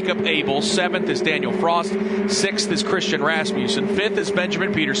for Jacob Abel. 7th is Daniel Frost. 6th is Christian Rasmussen. 5th is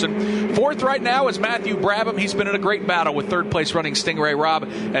Benjamin Peterson. 4th right now is Matthew Brabham. He's been in a great battle with 3rd place running Stingray Robb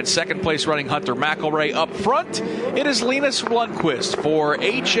and 2nd place running Hunter McElroy. Up front, it is Linus Lundqvist for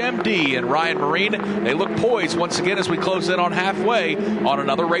HMD and Ryan Marine. They look poised once again as we close in on halfway on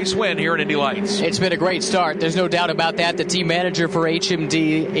another race win here in Indy Lights. It's been a great start. There's no doubt about that. The team manager for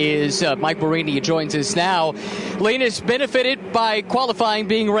HMD is Mike Marini. He joins us now. Linus benefited by qualifying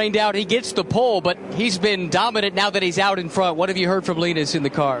being rained out. He gets the pole, but he's been dominant now that he's out in front. What have you heard from Linus in the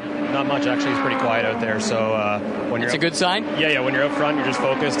car? Not much, actually. He's pretty quiet out there. So when it's a good sign? Yeah, when you're out front, you're just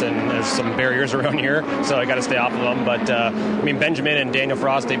focused, and there's some barriers around here, so I got to stay off of them. But, Benjamin and Daniel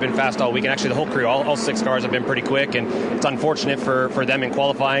Frost, they've been fast all week, and actually the whole crew, all 6 cars have been pretty quick, and it's unfortunate for them in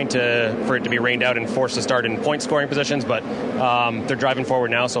qualifying for it to be rained out and forced to start in point-scoring positions, but they're driving forward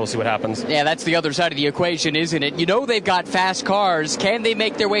now, so we'll see what happens. Yeah, that's the other side of the equation, isn't it? You know they've got fast cars. Can they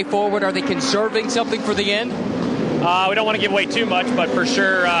make their way forward? Are they conserving something for the end? We don't want to give away too much, but for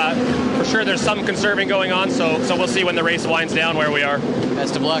sure there's some conserving going on, so we'll see when the race winds down where we are.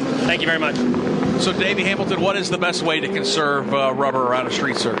 Best of luck. Thank you very much. So, Davey Hamilton, what is the best way to conserve rubber around a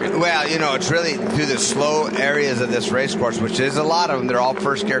street circuit? Well, it's really through the slow areas of this race course, which is a lot of them. They're all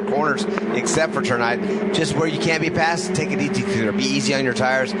first gear corners, except for turn 9. Just where you can't be passed, take it easy. Be easy on your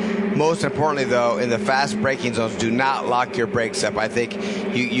tires. Most importantly, though, in the fast braking zones, do not lock your brakes up. I think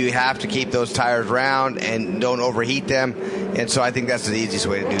you have to keep those tires round and don't overheat them. And so I think that's the easiest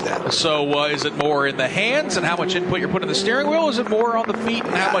way to do that. So is it more in the hands and how much input you're putting in the steering wheel? Or is it more on the feet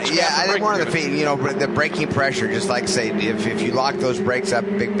and how much? Yeah, I think more on the feet. The braking pressure, just like say, if you lock those brakes up,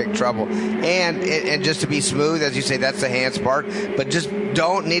 big trouble. And just to be smooth, as you say, that's the hands part. But just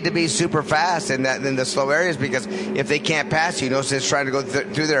don't need to be super fast in the slow areas, because if they can't pass you, so it's trying to go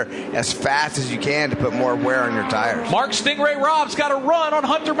through there as fast as you can to put more wear on your tires. Mark, Stingray Robb's got a run on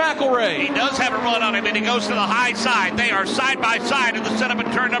Hunter McElroy. He does have a run on him, and he goes to the high side. They are side by side in the setup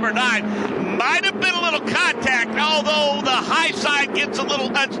at turn number 9. Might have been a little contact, although the high side gets a little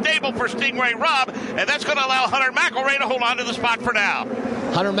unstable for Stingray Robb, and that's going to allow Hunter McElroy to hold on to the spot for now.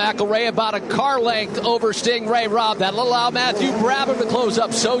 Hunter McElroy about a car length over Stingray Robb. That'll allow Matthew Brabham to close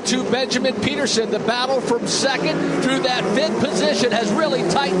up. So too Benjamin Peterson. The battle from second through that fifth position has really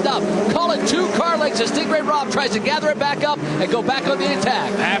tightened up. Call it 2 car lengths as Stingray Robb tries to gather it back up and go back on the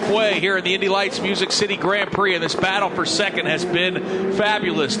attack. Halfway here in the Indy Lights Music City Grand Prix, and this battle for second has been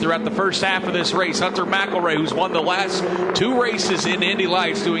fabulous throughout the first half of this race. Hunter McElroy, who's won the last 2 races in Indy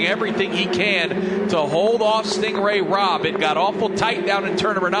Lights, doing everything he can to hold off Stingray Robb. It got awful tight down in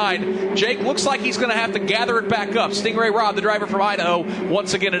turn number 9. Jake looks like he's going to have to gather it back up. Stingray Robb, the driver from Idaho,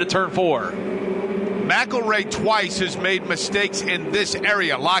 once again into turn 4. McElroy twice has made mistakes in this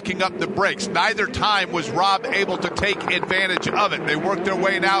area, locking up the brakes. Neither time was Robb able to take advantage of it. They worked their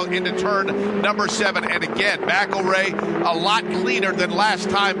way now into turn number 7. And again, McElroy a lot cleaner than last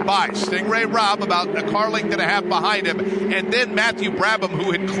time by. Stingray Robb about a car length and a half behind him. And then Matthew Brabham,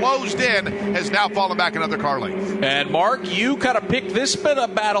 who had closed in, has now fallen back another car length. And Mark, you kind of picked this bit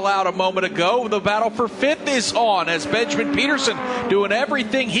of battle out a moment ago. The battle for 5th is on as Benjamin Peterson doing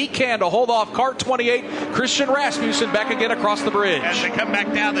everything he can to hold off car 28. Christian Rasmussen back again across the bridge. As they come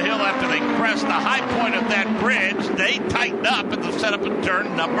back down the hill after they crest the high point of that bridge, they tighten up at the setup of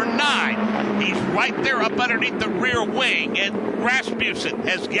turn number 9. He's right there up underneath the rear wing, and Rasmussen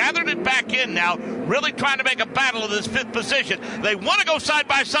has gathered it back in now, really trying to make a battle of this 5th position. They want to go side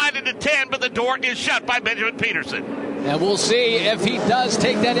by side into 10, but the door is shut by Benjamin Peterson. And we'll see if he does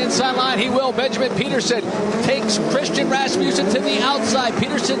take that inside line. He will. Benjamin Peterson takes Christian Rasmussen to the outside.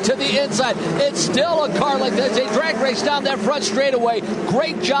 Peterson to the inside. It's still a car length. There's a drag race down that front straightaway.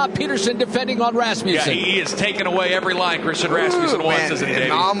 Great job, Peterson, defending on Rasmussen. Yeah, he is taking away every line Christian Rasmussen wants, isn't he,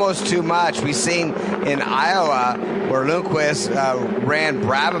 David? Almost too much. We've seen in Iowa where Lundqvist ran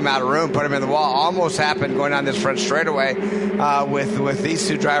Brabham out of room, put him in the wall. Almost happened going down this front straightaway with these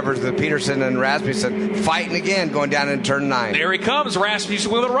 2 drivers, the Peterson and Rasmussen, fighting again going down in turn 9. There he comes. Rasmussen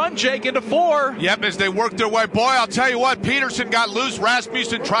with a run, Jake, into 4. Yep, as they work their way. Boy, I'll tell you what, Peterson got loose.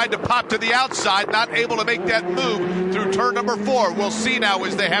 Rasmussen tried to pop to the outside, not able to make that move through turn number 4. We'll see now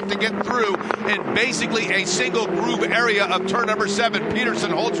as they have to get through in basically a single groove area of turn number 7.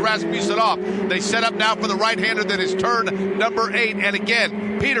 Peterson holds Rasmussen off. They set up now for the right-hander that is turn number 8. And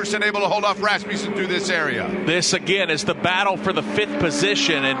again, Peterson able to hold off Rasmussen through this area. This, again, is the battle for the 5th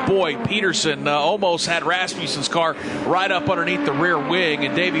position. And, boy, Peterson almost had Rasmussen's car right up underneath the rear wing.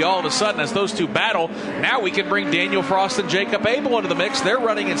 And, Davey, all of a sudden, as those 2 battle, now we can bring Daniel Frost and Jacob Abel into the mix. They're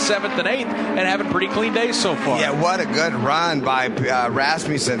running in 7th and 8th and having pretty clean days so far. Yeah, what a good run by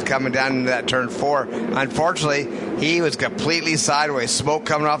Rasmussen coming down into that turn 4. Unfortunately, he was completely sideways. Smoke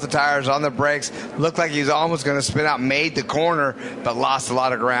coming off the tires, on the brakes. Looked like he was almost going to spin out, made the corner, but lost a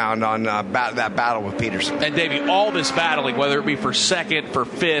lot of ground on that battle with Peterson. And, Davey, all this battling, whether it be for 2nd, for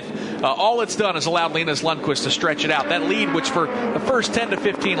 5th, all it's done is allowed Linus Lundqvist to stretch it out. That lead, which for the first 10 to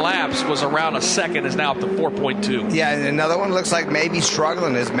 15 laps was around a second, is now up to 4.2. Yeah, and another one looks like maybe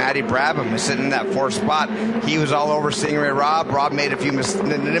struggling is Matty Brabham is sitting in that 4th spot. He was all over Stingray Robb. Robb made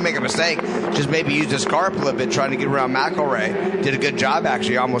didn't make a mistake, just maybe used his car up a little bit trying to get around McElroy. Did a good job,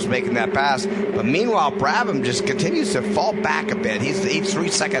 actually, almost making that pass. But meanwhile, Brabham just continues to fall back a bit. He's 3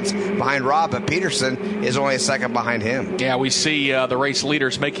 seconds behind Robb, but Peterson is only a second behind him. Yeah, we see the race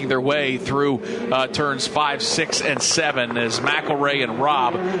leaders making their way through turns 5, 6, and 7 as McElroy and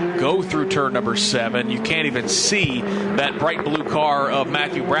Robb go through turn number 7. You can't even see that bright blue car of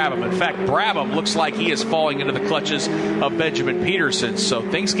Matthew Brabham. In fact, Brabham looks like he is falling into the clutches of Benjamin Peterson. So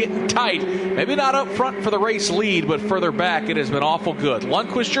things getting tight. Maybe not up front for the race lead, but further back it has been awful good.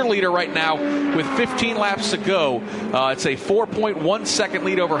 Lundqvist your leader right now with 15 laps to go. It's a 4.1 second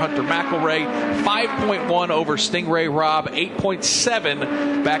lead over Hunter McElroy, 5.1 over Stingray Robb,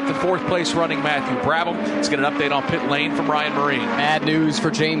 8.7 back to 4th place running Matthew Brabham. Let's get an update on pit lane from Ryan Marine. Bad news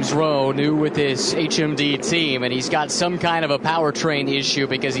for James Rowe, new with his HMD team, and he's got some kind of a powertrain issue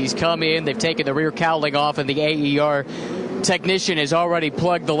because he's come in, they've taken the rear cowling off, and the AER technician has already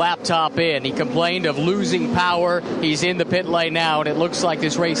plugged the laptop in. He complained of losing power. He's in the pit lane now, and it looks like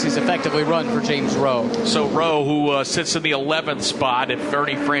this race is effectively run for James Rowe. So Rowe, who sits in the 11th spot, if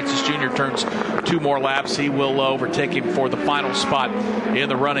Ernie Francis Jr. turns 2 more laps, he will overtake him for the final spot in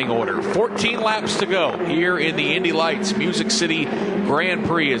the running order. 14 laps to go here in the Indy Lights Music City Grand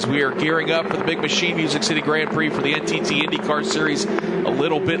Prix as we are gearing up for the Big Machine Music City Grand Prix for the NTT IndyCar Series a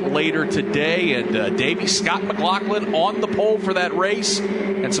little bit later today. And Davey, Scott McLaughlin on the pole for that race,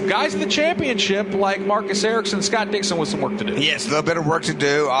 and some guys in the championship like Marcus Ericsson, Scott Dixon with some work to do. Yes, a little bit of work to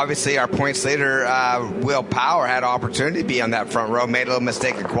do. Obviously, our points leader, Will Power, had an opportunity to be on that front row, made a little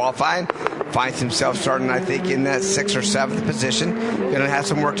mistake in qualifying. finds himself starting, I think, in that 6th or 7th position. Going to have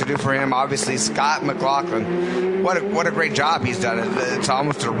some work to do for him. Obviously, Scott McLaughlin, what a great job he's done. It's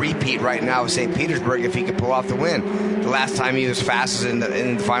almost a repeat right now with St. Petersburg if he could pull off the win. The last time he was fastest in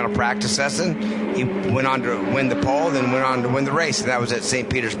the final practice session, he went on to win the pole, then went on to win the race, and that was at St.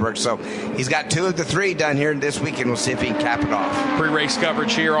 Petersburg. So he's got 2 of the 3 done here this weekend. We'll see if he can cap it off. Pre-race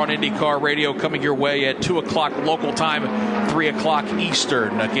coverage here on IndyCar Radio coming your way at 2 o'clock local time, 3 o'clock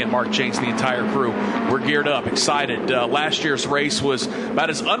Eastern. Again, Mark James, the entire crew, we're geared up, excited. Last year's race was about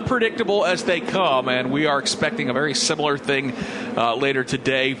as unpredictable as they come, and we are expecting a very similar thing later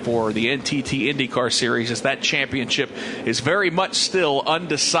today for the NTT IndyCar Series, as that championship is very much still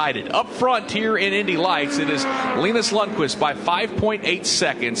undecided. Up front here in Indy Lights, it is Linus Lundqvist by 5.8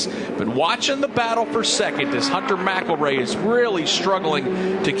 seconds. Been watching the battle for second as Hunter McElroy is really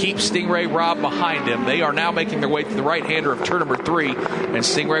struggling to keep Stingray Robb behind him. They are now making their way to the right-hander of turn number 3, and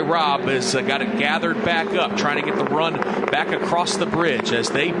Stingray Robb has got it gathered back up, trying to get the run back across the bridge as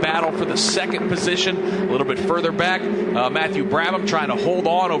they battle for the second position. A little bit further back, Matthew Brabham trying to hold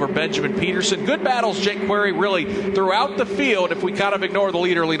on over Benjamin Peterson. Good battles, Jake Query, really throughout the field if we kind of ignore the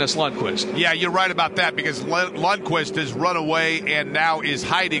leader, Linus Lundqvist. Yeah, you're right about that, because Lundqvist has run away and now is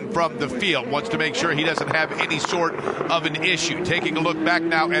hiding from the field. Wants to make sure he doesn't have any sort of an issue. Taking a look back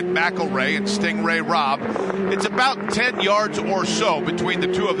now at McElroy and Stingray Robb. It's about 10 yards or so between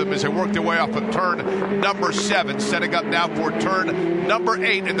the two of them as they work their way off of turn number 7, setting up now for turn number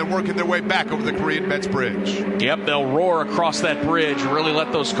 8, and they're working their way back over the Korean Metz Bridge. Yep, they'll roar across that bridge, really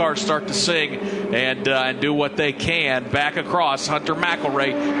let those cars start to sing and do what they can. Back across, Hunter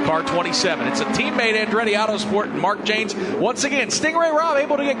McElroy, car 27. It's a teammate, Andretti Autosport, and Mark James. Once again, Stingray Robb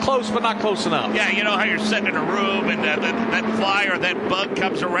able to get close, but not close enough. Yeah, you know how you're sitting in a room and that fly or that bug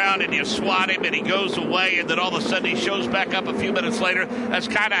comes around and you swat him and he goes away, and then all of a sudden he shows back up a few minutes later. That's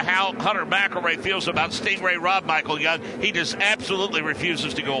kind of how Hunter McElroy feels about Stingray Robb, Michael Young. He just absolutely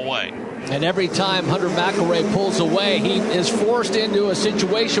refuses to go away. And every time Hunter McElroy pulls away, he is forced into a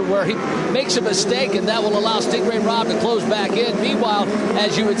situation where he makes a mistake, and that will allow Stingray Robb to close back in. Meanwhile,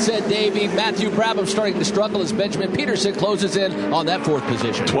 as you had said, Davey, Matthew Brabham starting to struggle as Benjamin Peterson closes in on that 4th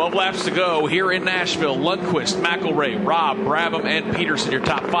position. 12 laps to go here in Nashville. Lundqvist, McElroy, Robb, Brabham, and Peterson, your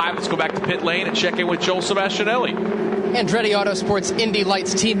top 5. Let's go back to pit lane and check in with Joel Sebastianelli. Andretti Autosports Indy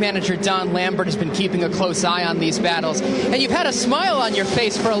Lights team manager Don Lambert has been keeping a close eye on these battles. And you've had a smile on your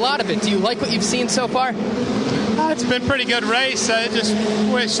face for a lot of it. Do you like what you've seen so far? It's been a pretty good race. I just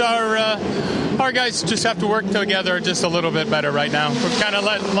wish our guys just have to work together just a little bit better right now. We've kind of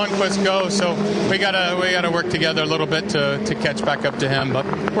let Lundqvist go, so we gotta work together a little bit to catch back up to him, but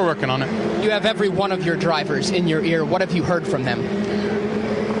we're working on it. You have every one of your drivers in your ear. What have you heard from them?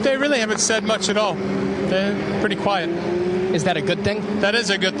 They really haven't said much at all. They're pretty quiet. Is that a good thing? That is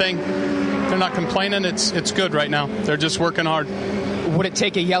a good thing. They're not complaining. It's good right now. They're just working hard. Would it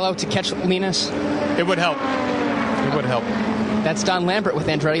take a yellow to catch Linus? It would help. It would help. That's Don Lambert with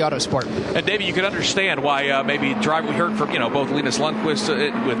Andretti Autosport. And Davey, you could understand why maybe we heard from both Linus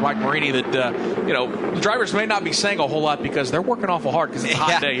Lundqvist with Mike Marini that the drivers may not be saying a whole lot because they're working awful hard because it's a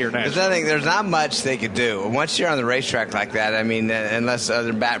hot day here now. There's not much they could do once you're on the racetrack like that. I mean, unless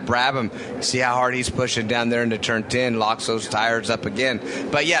other Brabham, see how hard he's pushing down there into turn 10, locks those tires up again.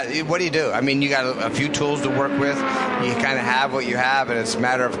 But yeah, what do you do? I mean, you got a few tools to work with. You kind of have what you have, and it's a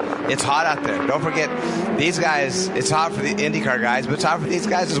matter of it's hot out there. Don't forget these guys. It's hot for the IndyCar guys, but it's hot for these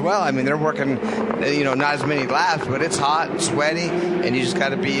guys as well. I mean, they're working, not as many laps, but it's hot, sweaty, and you just got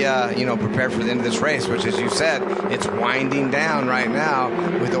to be, prepared for the end of this race, which, as you said, it's winding down right now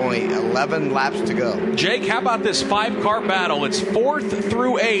with only 11 laps to go. Jake, how about this 5-car battle? It's 4th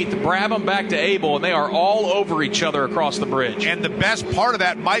through 8th, Brabham back to Abel, and they are all over each other across the bridge. And the best part of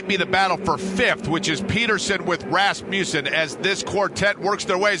that might be the battle for 5th, which is Peterson with Rasmussen, as this quartet works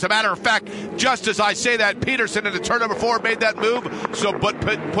their way. As a matter of fact, just as I say that, Peterson into turn number 4 made that move, so put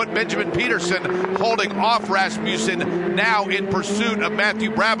Benjamin Peterson holding off Rasmussen, now in pursuit of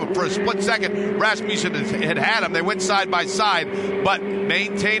Matthew Brabham. For a split second, Rasmussen had him. They went side by side, but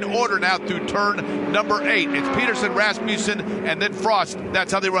maintain order now through turn number 8. It's Peterson, Rasmussen, and then Frost.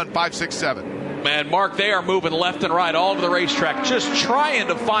 That's how they run 5, 6, 7. Man, Mark, they are moving left and right all over the racetrack, just trying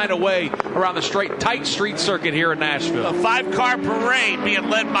to find a way around the tight street circuit here in Nashville. A 5-car parade being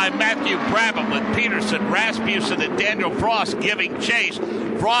led by Matthew Brabham with Peterson, Rasmussen, and Daniel Frost giving chase.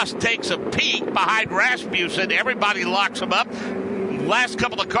 Frost takes a peek behind Rasmussen. Everybody locks him up. last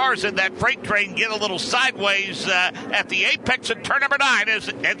couple of cars in that freight train get a little sideways at the apex of turn number 9 as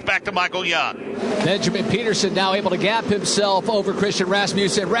it heads back to Michael Young. Benjamin Peterson now able to gap himself over Christian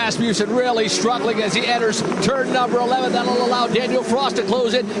Rasmussen. Rasmussen really struggling as he enters turn number 11. That'll allow Daniel Frost to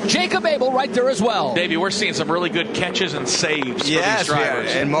close it. Jacob Abel right there as well. Davey, we're seeing some really good catches and saves for yes, these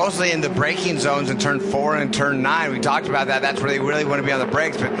drivers. And mostly in the braking zones in turn 4 and turn 9. We talked about that. That's where they really want to be on the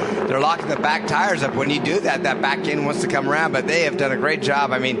brakes, but they're locking the back tires up. When you do that, that back end wants to come around, but they have done a great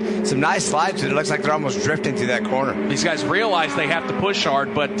job. I mean, some nice slides. It looks like they're almost drifting through that corner. These guys realize they have to push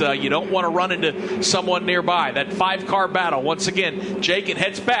hard, but you don't want to run into someone nearby. That 5-car battle. Once again, Jake, it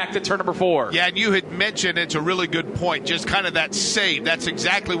heads back to turn number 4. Yeah, and you had mentioned, it's a really good point, just kind of that save. That's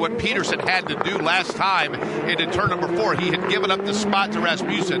exactly what Peterson had to do last time into turn number 4. He had given up the spot to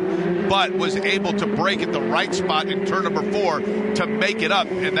Rasmussen, but was able to brake at the right spot in turn number 4 to make it up,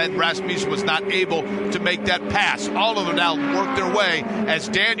 and then Rasmussen was not able to make that pass. All of them now work their way as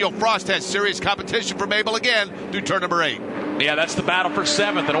Daniel Frost has serious competition from Abel again through turn number 8. Yeah, that's the battle for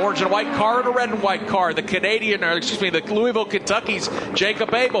 7th. An orange and white car and a red and white car. The Louisville, Kentucky's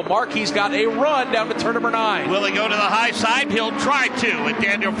Jacob Abel. Mark, he's got a run down to turn number 9. Will he go to the high side? He'll try to. And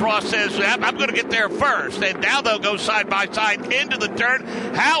Daniel Frost says, I'm going to get there first. And now they'll go side by side into the turn.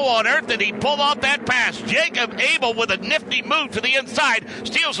 How on earth did he pull off that pass? Jacob Abel with a nifty move to the inside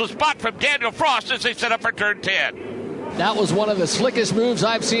steals the spot from Daniel Frost as they set up for turn 10. That was one of the slickest moves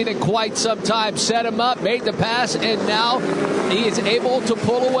I've seen in quite some time. Set him up, made the pass, and now he is able to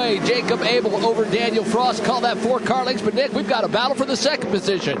pull away. Jacob Abel over Daniel Frost. Call that 4 car lengths. But, Nick, we've got a battle for the second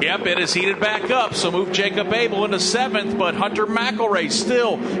position. Yep, it is heated back up. So move Jacob Abel into 7th, but Hunter McElroy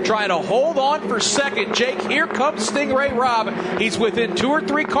still trying to hold on for 2nd. Jake, here comes Stingray Robb. He's within 2 or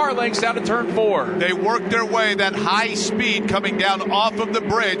 3 car lengths down to turn 4. They worked their way, that high speed coming down off of the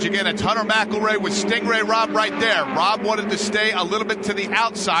bridge. Again, it's Hunter McElroy with Stingray Robb right there. Robb wanted to stay a little bit to the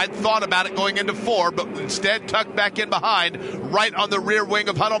outside, thought about it going into 4, but instead tucked back in behind, right on the rear wing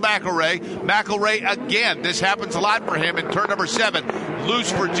of Hunter McElroy. McElroy, again, this happens a lot for him in turn number 7.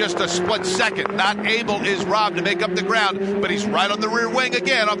 Loose for just a split second. Not able is Robb to make up the ground, but he's right on the rear wing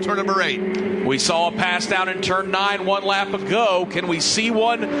again on turn number 8. We saw a pass down in turn 9 one lap ago. Can we see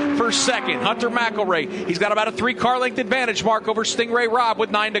one for 2nd? Hunter McElroy, he's got about a 3-car length advantage, Mark, over Stingray Robb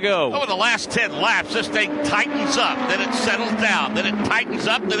with 9 to go. Over the last 10 laps, this thing tightens up, then it settles down, then it tightens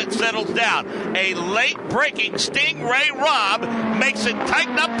up, then it settles down. A late braking Stingray Robb makes it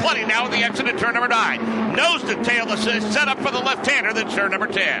tighten up plenty now at the exit of turn number 9. Nose to tail assist set up for the left-hander, then turn number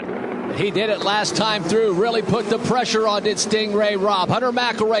 10. He did it last time through, really put the pressure on, did Stingray Robb. Hunter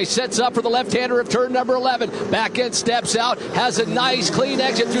McElroy sets up for the left-hander of turn number 11. Back end steps out, has a nice clean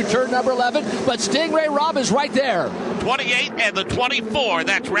exit through turn number 11, but Stingray Robb is right there. 28 and the 24,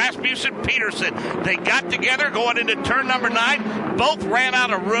 that's Rasmussen Peterson. They got together going into turn number 9. Both ran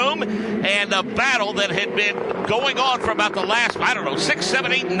out of room, and a battle that had been going on for about the last, 6,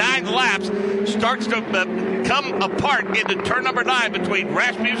 7, 8, 9 laps starts to come apart into turn number 9 between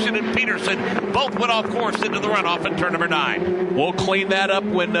Rasmussen and Peterson. Both went off course into the runoff in turn number 9. We'll clean that up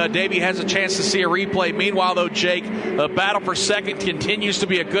when Davey has a chance to see a replay. Meanwhile, though, Jake, the battle for 2nd continues to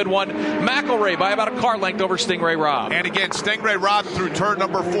be a good one. McElroy by about a car length over Stingray Robb. And again, Stingray Robb through turn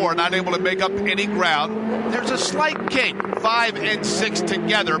number 4, not able to make up any ground. There's a slight kink, 5 and 6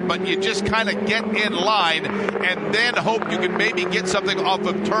 together, but you just kind of get in line and then hope you can maybe get something off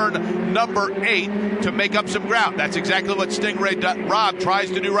of turn number 8 to make up some ground. That's exactly what Stingray Robb tries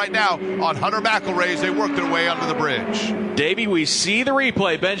to do right now on Hunter McElroy as they work their way onto the bridge. Davey, we see the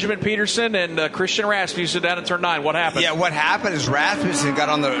replay. Benjamin Peterson and Christian Rasmussen down in turn 9. What happened? Yeah, what happened is Rasmussen got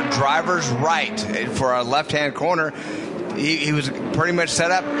on the driver's right for a left-hand corner. He was pretty much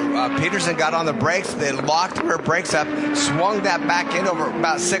set up. Peterson got on the brakes. They locked the rear brakes up, swung that back in over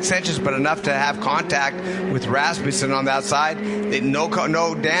about 6 inches, but enough to have contact with Rasmussen on that side.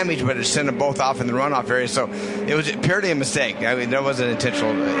 No damage, but it sent them both off in the runoff area. So it was purely a mistake. I mean, there wasn't an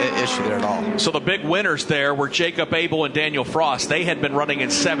intentional issue there at all. So the big winners there were Jacob Abel and Daniel Frost. They had been running in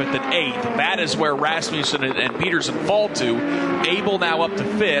 7th and 8th. That is where Rasmussen and Peterson fall to. Abel now up to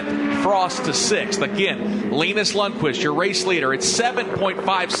 5th, Frost to 6th. Again, Linus Lundqvist, your race leader. It's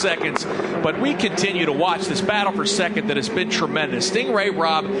 7.5 seconds, but we continue to watch this battle for 2nd that has been tremendous. Stingray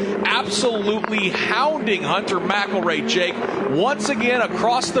Robb absolutely hounding Hunter McElroy, Jake, once again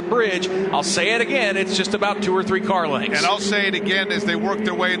across the bridge. I'll say it again, it's just about 2 or 3 car lengths. And I'll say it again as they work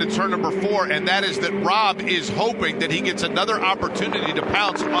their way into turn number 4, and that is that Robb is hoping that he gets another opportunity to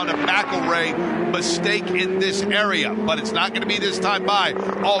pounce on a McElroy mistake in this area, but it's not going to be this time by.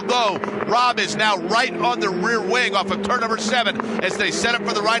 Although Robb is now right on the rear wing off of turn turn number 7 as they set up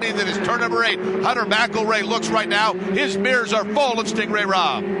for the righty. That is turn number 8. Hunter McElroy looks right now. His mirrors are full of Stingray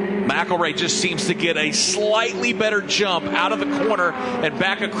Robb. McElroy just seems to get a slightly better jump out of the corner and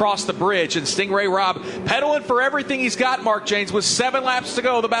back across the bridge. And Stingray Robb pedaling for everything he's got, Mark James, with 7 laps to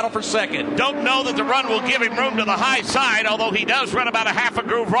go, the battle for second. Don't know that the run will give him room to the high side, although he does run about a half a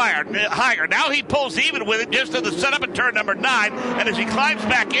groove higher. Now he pulls even with it just in the setup at turn number 9, and as he climbs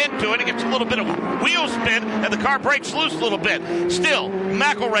back into it, he gets a little bit of wheel spin, and the car breaks loose a little bit. Still,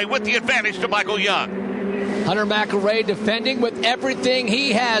 McElroy with the advantage to Michael Young. Hunter McElroy defending with everything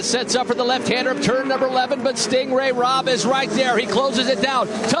he has. Sets up for the left-hander of turn number 11, but Stingray Robb is right there. He closes it down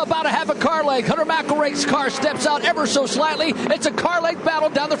to about a half a car length. Hunter McElroy's car steps out ever so slightly. It's a car length battle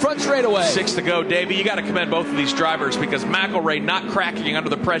down the front straightaway. 6 to go, Davey. You got to commend both of these drivers because McElroy not cracking under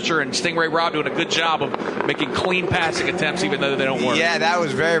the pressure and Stingray Robb doing a good job of making clean passing attempts even though they don't work. Yeah, that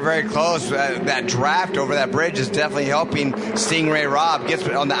was very, very close. That draft over that bridge is definitely helping Stingray Robb. Gets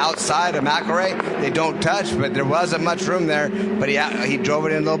on the outside of McElroy. They don't touch, but there wasn't much room there. But he drove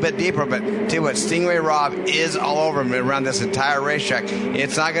it in a little bit deeper. But tell you what, Stingray Robb is all over him around this entire racetrack.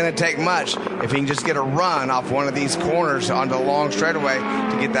 It's not going to take much if he can just get a run off one of these corners onto the long straightaway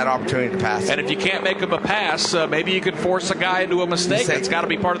to get that opportunity to pass. And if you can't make him a pass, maybe you could force a guy into a mistake. That's got to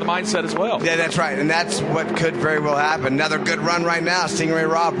be part of the mindset as well. Yeah, that's right. And that's what could very well happen. Another good run right now. Stingray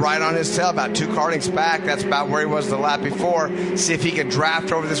Robb right on his tail, about 2 car lengths back. That's about where he was the lap before. See if he can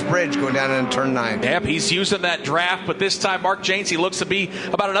draft over this bridge going down into turn 9. Yep, he's using that draft, but this time Mark Janes, he looks to be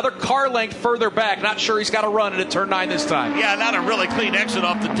about another car length further back. Not sure he's got to run into turn 9 this time. Yeah, not a really clean exit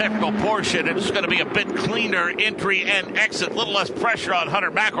off the technical portion. It's going to be a bit cleaner entry and exit. A little less pressure on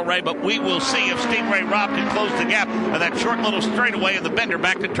Hunter McElroy, but we will see if Stingray Robb can close the gap of that short little straightaway in the bender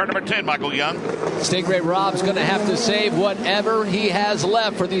back to turn number 10, Michael Young. Stingray Robb's going to have to save whatever he has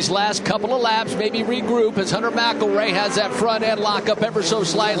left for these last couple of laps, maybe regroup as Hunter McElroy has that front end lock up ever so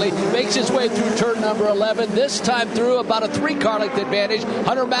slightly, makes his way through turn number 11, this time through about a 3 car length advantage.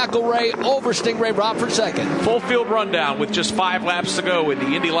 Hunter McElroy over Stingray Robb for second. Full field rundown with just 5 laps to go in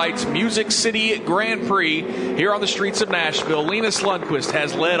the Indy Lights Music City Grand Prix here on the streets of Nashville. Linus Lundqvist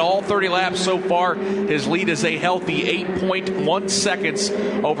has led all 30 laps so far. His lead is a healthy 8.1 seconds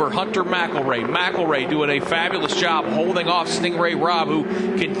over Hunter McElroy. McElroy doing a fabulous job holding off Stingray Robb, who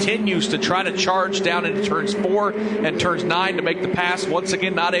continues to try to charge down into turns 4 and turns 9 to make the pass. Once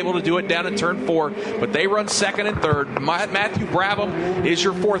again, not able to do it down in turn 4, but they run second and third. Matthew Brabham is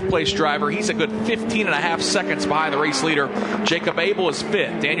your 4th place driver. He's a good 15.5 seconds behind the race leader. Jacob Abel is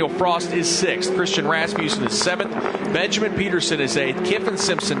 5th. Daniel Frost is 6th. Christian Rasmussen is 7th. Benjamin Peterson is 8th. Kiffin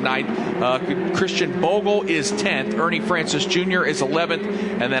Simpson 9th. Christian Bogle is 10th. Ernie Francis Jr. is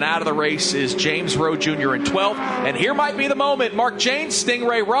 11th. And then out of the race is James Rowe Jr. in 12th. And here might be the moment. Mark Janes,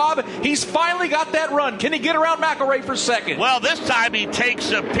 Stingray Robb, he's finally got that run. Can he get around McElroy for second? Well, this time he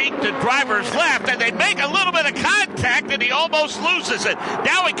takes a peek to driver's left, and they make a little bit of contact, and he almost loses it.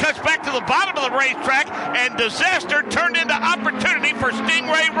 Now he cuts back to the bottom of the racetrack, and disaster turned into opportunity for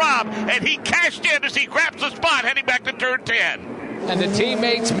Stingray Robb, and he cashed in as he grabs the spot heading back to turn 10. And the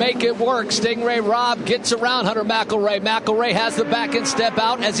teammates make it work. Stingray Robb gets around Hunter McElroy. McElroy has the back end step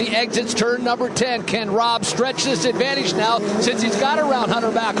out as he exits turn number 10. Can Robb stretch this advantage now since he's got around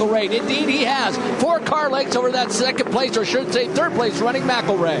Hunter McElroy? Indeed, he has. 4 car lengths over that second place, or should say third place, running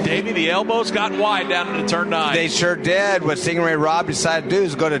McElroy. Davey, the elbows got wide down into turn 9. They sure did. What Stingray Robb decided to do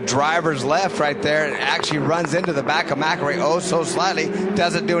is go to driver's left right there and actually runs into the back of McElroy oh so slightly.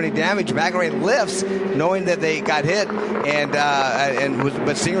 Doesn't do any damage. McElroy lifts knowing that they got hit,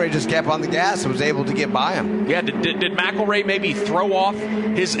 but Stingray just kept on the gas and was able to get by him. Yeah, did McElroy maybe throw off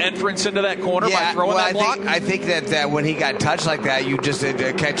his entrance into that corner by throwing that block? I think that when he got touched like that,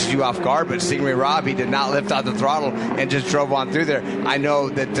 it catches you off guard. But Stingray Robb, he did not lift out the throttle and just drove on through there. I know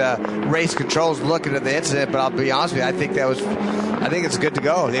that race control's looking at the incident, but I'll be honest with you, I think it's good to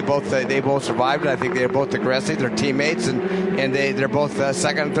go. They both survived it. I think they're both aggressive. They're teammates, and they're both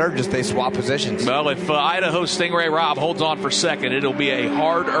second and third. Just they swap positions. Well, if Idaho Stingray Robb holds on for second, it'll be a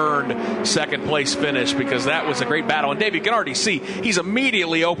hard-earned second-place finish because that was a great battle. And Dave, you can already see he's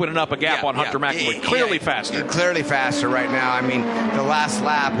immediately opening up a gap on Hunter McElroy. Clearly faster. Clearly faster right now. I mean, the last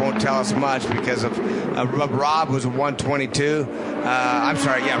lap won't tell us much because of Robb was a 122. Robb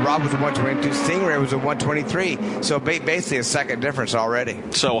was a 122. Stingray was a 123. So basically a second difference already.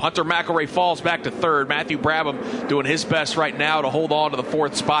 So Hunter McElroy falls back to third. Matthew Brabham doing his best right now to hold on to the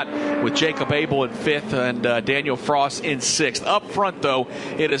 4th spot with Jacob Abel in 5th and Daniel Frost in 6th. Up front, though,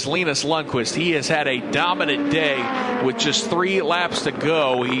 it is Linus Lundqvist. He has had a dominant day with just 3 laps to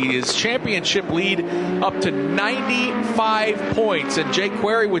go. His championship lead up to 95 points. And Jake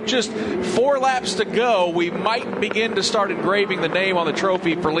Query with just 4 laps to go, we might begin to start engraving the name on the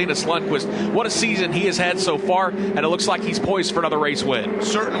trophy for Linus Lundqvist. What a season he has had so far, and it looks like he's poised for another race win.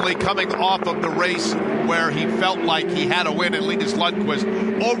 Certainly coming off of the race where he felt like he had a win, at Linus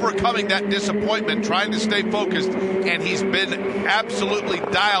Lundqvist overcoming that disappointment, trying to stay focused, and he's been absolutely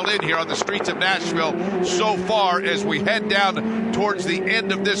dialed in here on the streets of Nashville so far as we head down towards the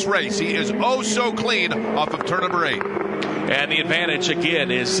end of this race. He is oh so clean off of turn number 8. And the advantage,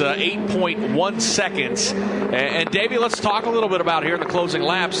 again, is 8.1 seconds. And, Davey, let's talk a little bit about here in the closing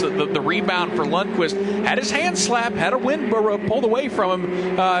laps. The rebound for Lundqvist had his hand slapped, had a wind pulled away from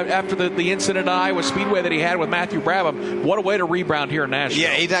him after the incident at Iowa Speedway that he had with Matthew Brabham. What a way to rebound here in Nashville.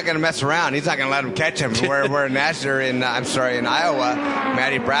 Yeah, he's not going to mess around. He's not going to let him catch him. Where in Nashville, in Iowa,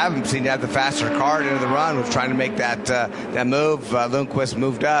 Matty Brabham seemed to have the faster car into the run, was trying to make that move. Lundqvist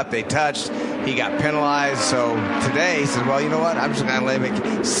moved up. They touched. He got penalized. So today he said, well, you know what? I'm just going to let him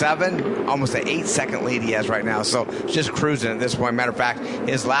make 7, almost an 8-second lead he has right now. So just cruising at this point. Matter of fact,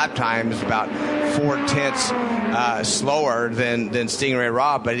 his lap time is about 4/10 slower than Stingray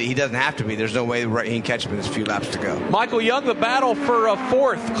Robb, but he doesn't have to be. There's no way he can catch him in this few laps to go. Michael Young, the battle for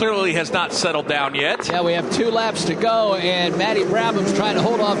fourth clearly has not settled down yet. Yeah, we have 2 laps to go, and Matty Brabham's trying to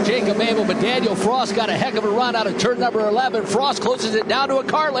hold off Jacob Abel, but Daniel Frost got a heck of a run out of turn number 11. Frost closes it down to a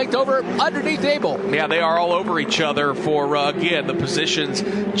car length over underneath Abel. Yeah, they are all over each other for, again, the positions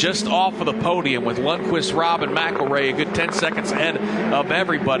just off of the podium with Lundqvist, Robb, and McElrea a good 10 seconds ahead of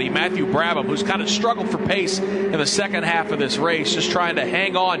everybody. Matthew Brabham, who's kind of struggled for pace in the second half of this race, just trying to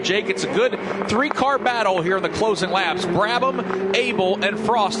hang on. Jake, it's a good 3-car battle here in the closing laps. Brabham, Abel, and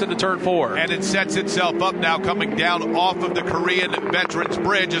Frost into turn 4. And it sets itself up now coming down off of the Korean Veterans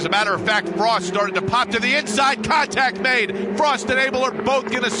Bridge. As a matter of fact, Frost started to pop to the inside. Contact made. Frost and Abel are both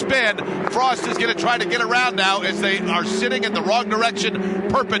going to spin. Frost is going to try to get around now as they are sitting in the wrong direction,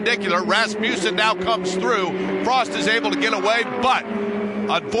 perpendicular. Rasmussen now comes through. Frost is able to get away, but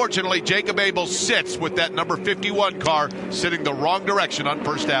unfortunately, Jacob Abel sits with that number 51 car sitting the wrong direction on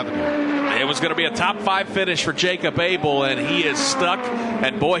First Avenue. It was going to be a top 5 finish for Jacob Abel, and he is stuck.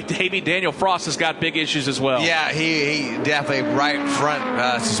 And boy, Daniel Frost has got big issues as well. Yeah, he definitely right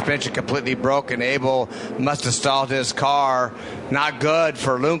front suspension completely broken. Abel must have stalled his car. Not good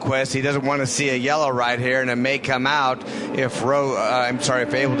for Lundqvist. He doesn't want to see a yellow right here, and it may come out if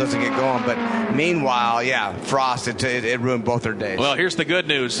Abel doesn't get going. But meanwhile, yeah, Frost, it ruined both their days. Well, here's the good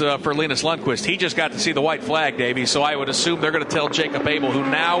news for Linus Lundqvist. He just got to see the white flag, Davey, so I would assume they're going to tell Jacob Abel, who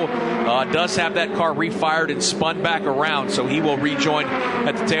now does have that car refired and spun back around, so he will rejoin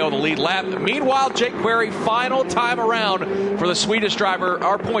at the tail of the lead lap. Meanwhile, Jake Query, final time around for the Swedish driver,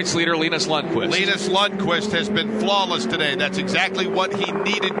 our points leader, Linus Lundqvist. Linus Lundqvist has been flawless today. That's exactly what he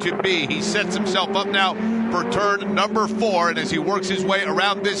needed to be. He sets himself up now for turn number 4, and as he works his way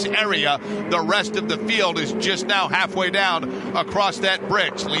around this area, the rest of the field is just now halfway down across that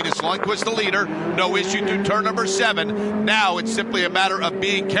bridge. Linus Lundqvist, the leader, no issue through turn number 7. Now it's simply a matter of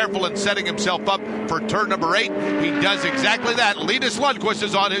being careful and setting himself up for turn number 8. He does exactly that. Linus Lundqvist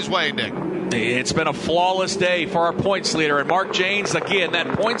is on his way, Nick. It's been a flawless day for our points leader. And Mark Jaynes, again, that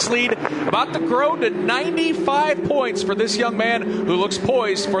points lead about to grow to 95 points for this young man who looks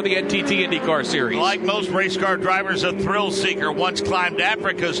poised for the NTT IndyCar Series. Like most race car drivers, a thrill seeker, once climbed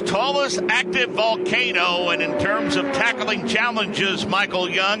Africa's tallest active volcano. And in terms of tackling challenges, Michael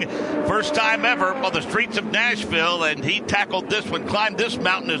Young, first time ever on the streets of Nashville, and he tackled this one, climbed this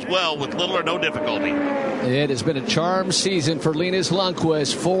mountain as well with little or no difficulty. It has been a charmed season for Linus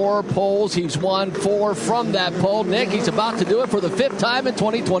Lundqvist. 4 poles. He's won 4 from that pole. Nick, he's about to do it for the 5th time in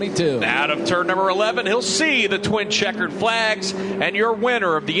 2022. Out of turn number 11, he'll see the twin checkered flags, and your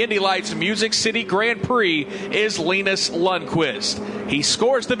winner of the Indy Lights Music City Grand Prix is Linus Lundqvist. He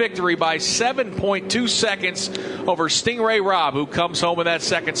scores the victory by 7.2 seconds over Stingray Robb, who comes home in that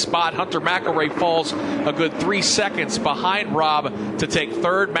second spot. Hunter McElrea falls a good 3 seconds behind Robb to take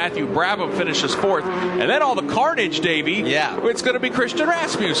third. Matthew Brabham finishes 4th. And then all the carnage, Davey. Yeah. It's going to be Christian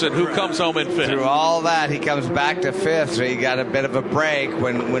Rasmussen who comes home in 5th. Through all that, he comes back to 5th, so he got a bit of a break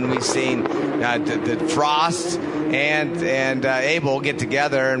when we've seen the Frost and Abel get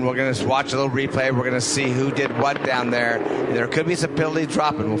together, and we're going to watch a little replay. We're going to see who did what down there. There could be some penalties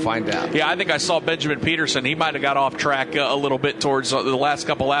dropping. We'll find out. Yeah, I think I saw Benjamin Peterson. He might have got off track a little bit towards the last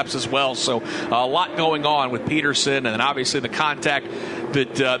couple laps as well. So a lot going on with Peterson, and then obviously the contact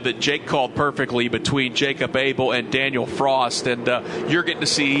that Jake called perfectly between Jacob Abel and Daniel Frost. And you're getting to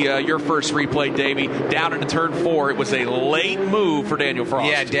see your first replay, Davey, down into turn 4. It was a late move for Daniel Frost.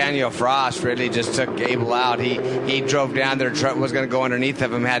 Yeah, Daniel Frost really just took Abel out. He drove down there, was going to go underneath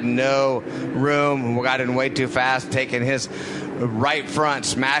of him, had no room, got in way too fast, taking his right front,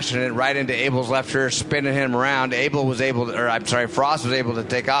 smashing it right into Abel's left rear, spinning him around. Frost was able to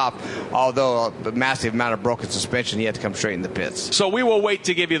take off, although a massive amount of broken suspension. He had to come straight in the pits. So we will wait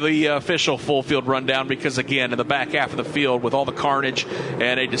to give you the official full field rundown because, again, in the back half of the field, with all the carnage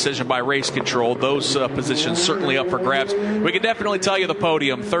and a decision by race control, those positions certainly up for grabs. We can definitely tell you the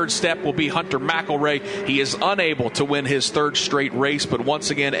podium. Third step will be Hunter McElroy. He is unable to win his third straight race, but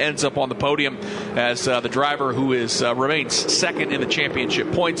once again ends up on the podium as the driver who is remains second in the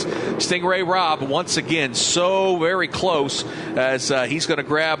championship points. Stingray Robb, once again, so very close as he's going to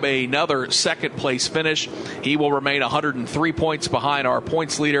grab another second place finish. He will remain 103 points behind our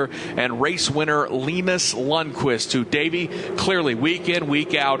points leader and race winner Linus Lundqvist, who, Davey, clearly week in,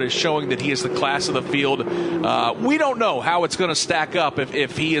 week out is showing that he is the class of the field. We don't know how it's going to stack up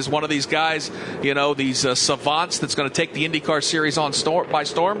if he is one of these guys, these savants that's going to take the IndyCar series by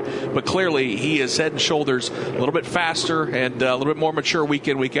storm, but clearly he is head and shoulders a little bit faster and a little bit more mature week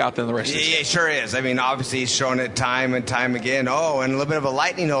in, week out than the rest of the team. Yeah, sure is. I mean, obviously he's shown it time and time again. Oh, and a little bit of a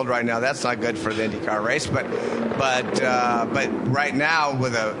lightning hold right now. That's not good for the IndyCar race. But right now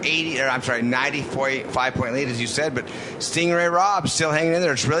with a 95-point lead, as you said, but Stingray Robb still hanging in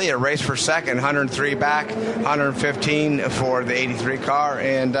there. It's really a race for second. 103 back, 115 for the 83 car,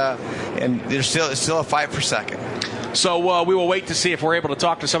 and there's still a fight for second. So we will wait to see if we're able to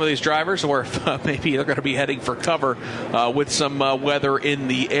talk to some of these drivers or if maybe they're going to be heading for cover with some weather in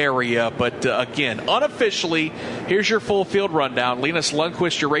the area. But again, unofficially, here's your full field rundown. Linus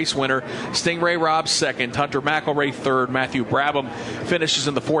Lundqvist, your race winner. Stingray Robb second. Hunter McElroy third. Matthew Brabham finishes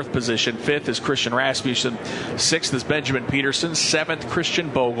in the fourth position. Fifth is Christian Rasmussen. Sixth is Benjamin Peterson. Seventh, Christian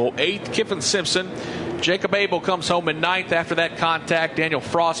Bogle. Eighth, Kiffin Simpson. Jacob Abel comes home in ninth after that contact. Daniel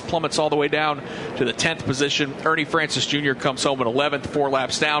Frost plummets all the way down to the 10th position. Ernie Francis Jr. comes home in 11th, 4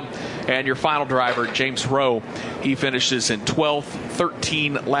 laps down. And your final driver, James Rowe, he finishes in 12th,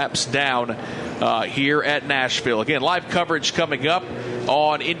 13 laps down here at Nashville. Again, live coverage coming up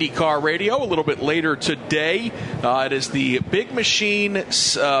on IndyCar Radio a little bit later today. It is the Big Machine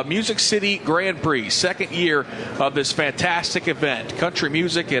Music City Grand Prix, second year of this fantastic event. Country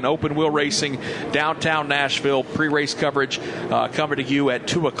music and open wheel racing, downtown Nashville. Pre-race coverage coming to you at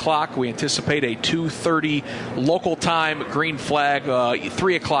 2 o'clock. We anticipate a 2:30 local time green flag,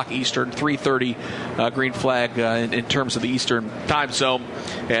 3 o'clock Eastern, 3:30 green flag in terms of the Eastern time zone.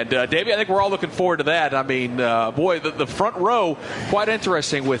 And, Davey, I think we're all looking forward to that. I mean, boy, the front row, quite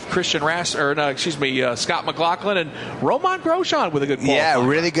interesting with Scott McLaughlin and Romain Grosjean with a good qualifying. Yeah,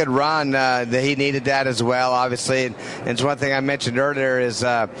 really good run. He needed that as well, obviously. And it's one thing I mentioned earlier is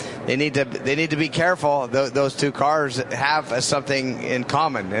they need to be careful. Those two cars have something in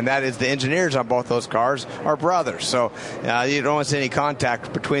common, and that is the engineers on both those cars are brothers. So you don't want to see any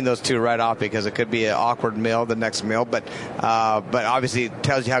contact between those two right off because it could be an awkward mill, the next mill. But obviously it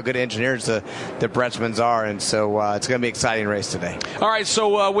tells you how good engineers the Bretschmans are, and so it's going to be an exciting race today. All right,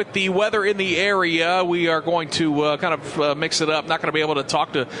 so with the weather in the area, we are going to kind of mix it up. Not going to be able to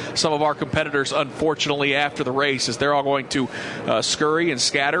talk to some of our competitors, unfortunately, after the race, as they're all going to scurry and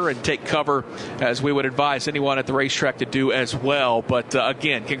scatter and take cover, as we would advise anyone at the racetrack to do as well. But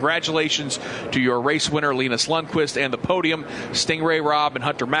again, congratulations to your race winner, Linus Lundqvist, and the podium, Stingray Robb and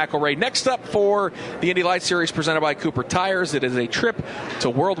Hunter McElroy. Next up for the Indy Lights Series presented by Cooper Tires, it is a trip to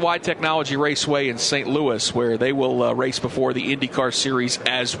Worldwide Technology Raceway in St. Louis, where they will race before the IndyCar Series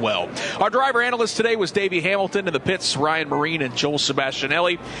as well. Our driver analyst today was Davey Hamilton. In the pits, Ryan Marine and Joel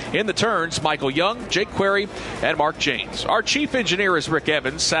Sebastianelli. In the turns, Michael Young, Jake Query, and Mark James. Our chief engineer is Rick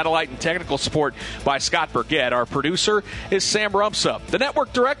Evans. Satellite and technical support by Scott Burgett. Our producer is Sam Rumsa. The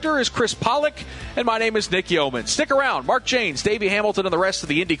network director is Chris Pollock, and my name is Nick Yeoman. Stick around. Mark James, Davey Hamilton, and the rest of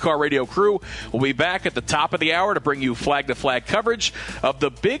the IndyCar Radio crew will be back at the top of the hour to bring you flag-to-flag coverage of the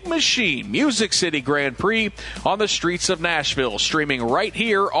Big Machine Music City Grand Prix on the streets of Nashville, streaming right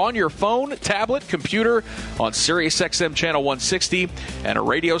here on your phone, tablet, computer, on SiriusXM Channel 160 and a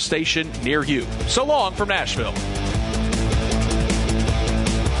radio station near you. So long from Nashville.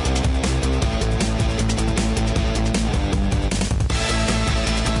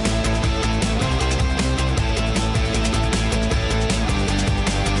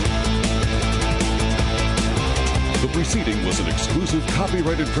 The preceding was an exclusive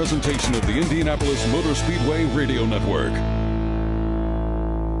copyrighted presentation of the Indianapolis Motor Speedway Radio Network.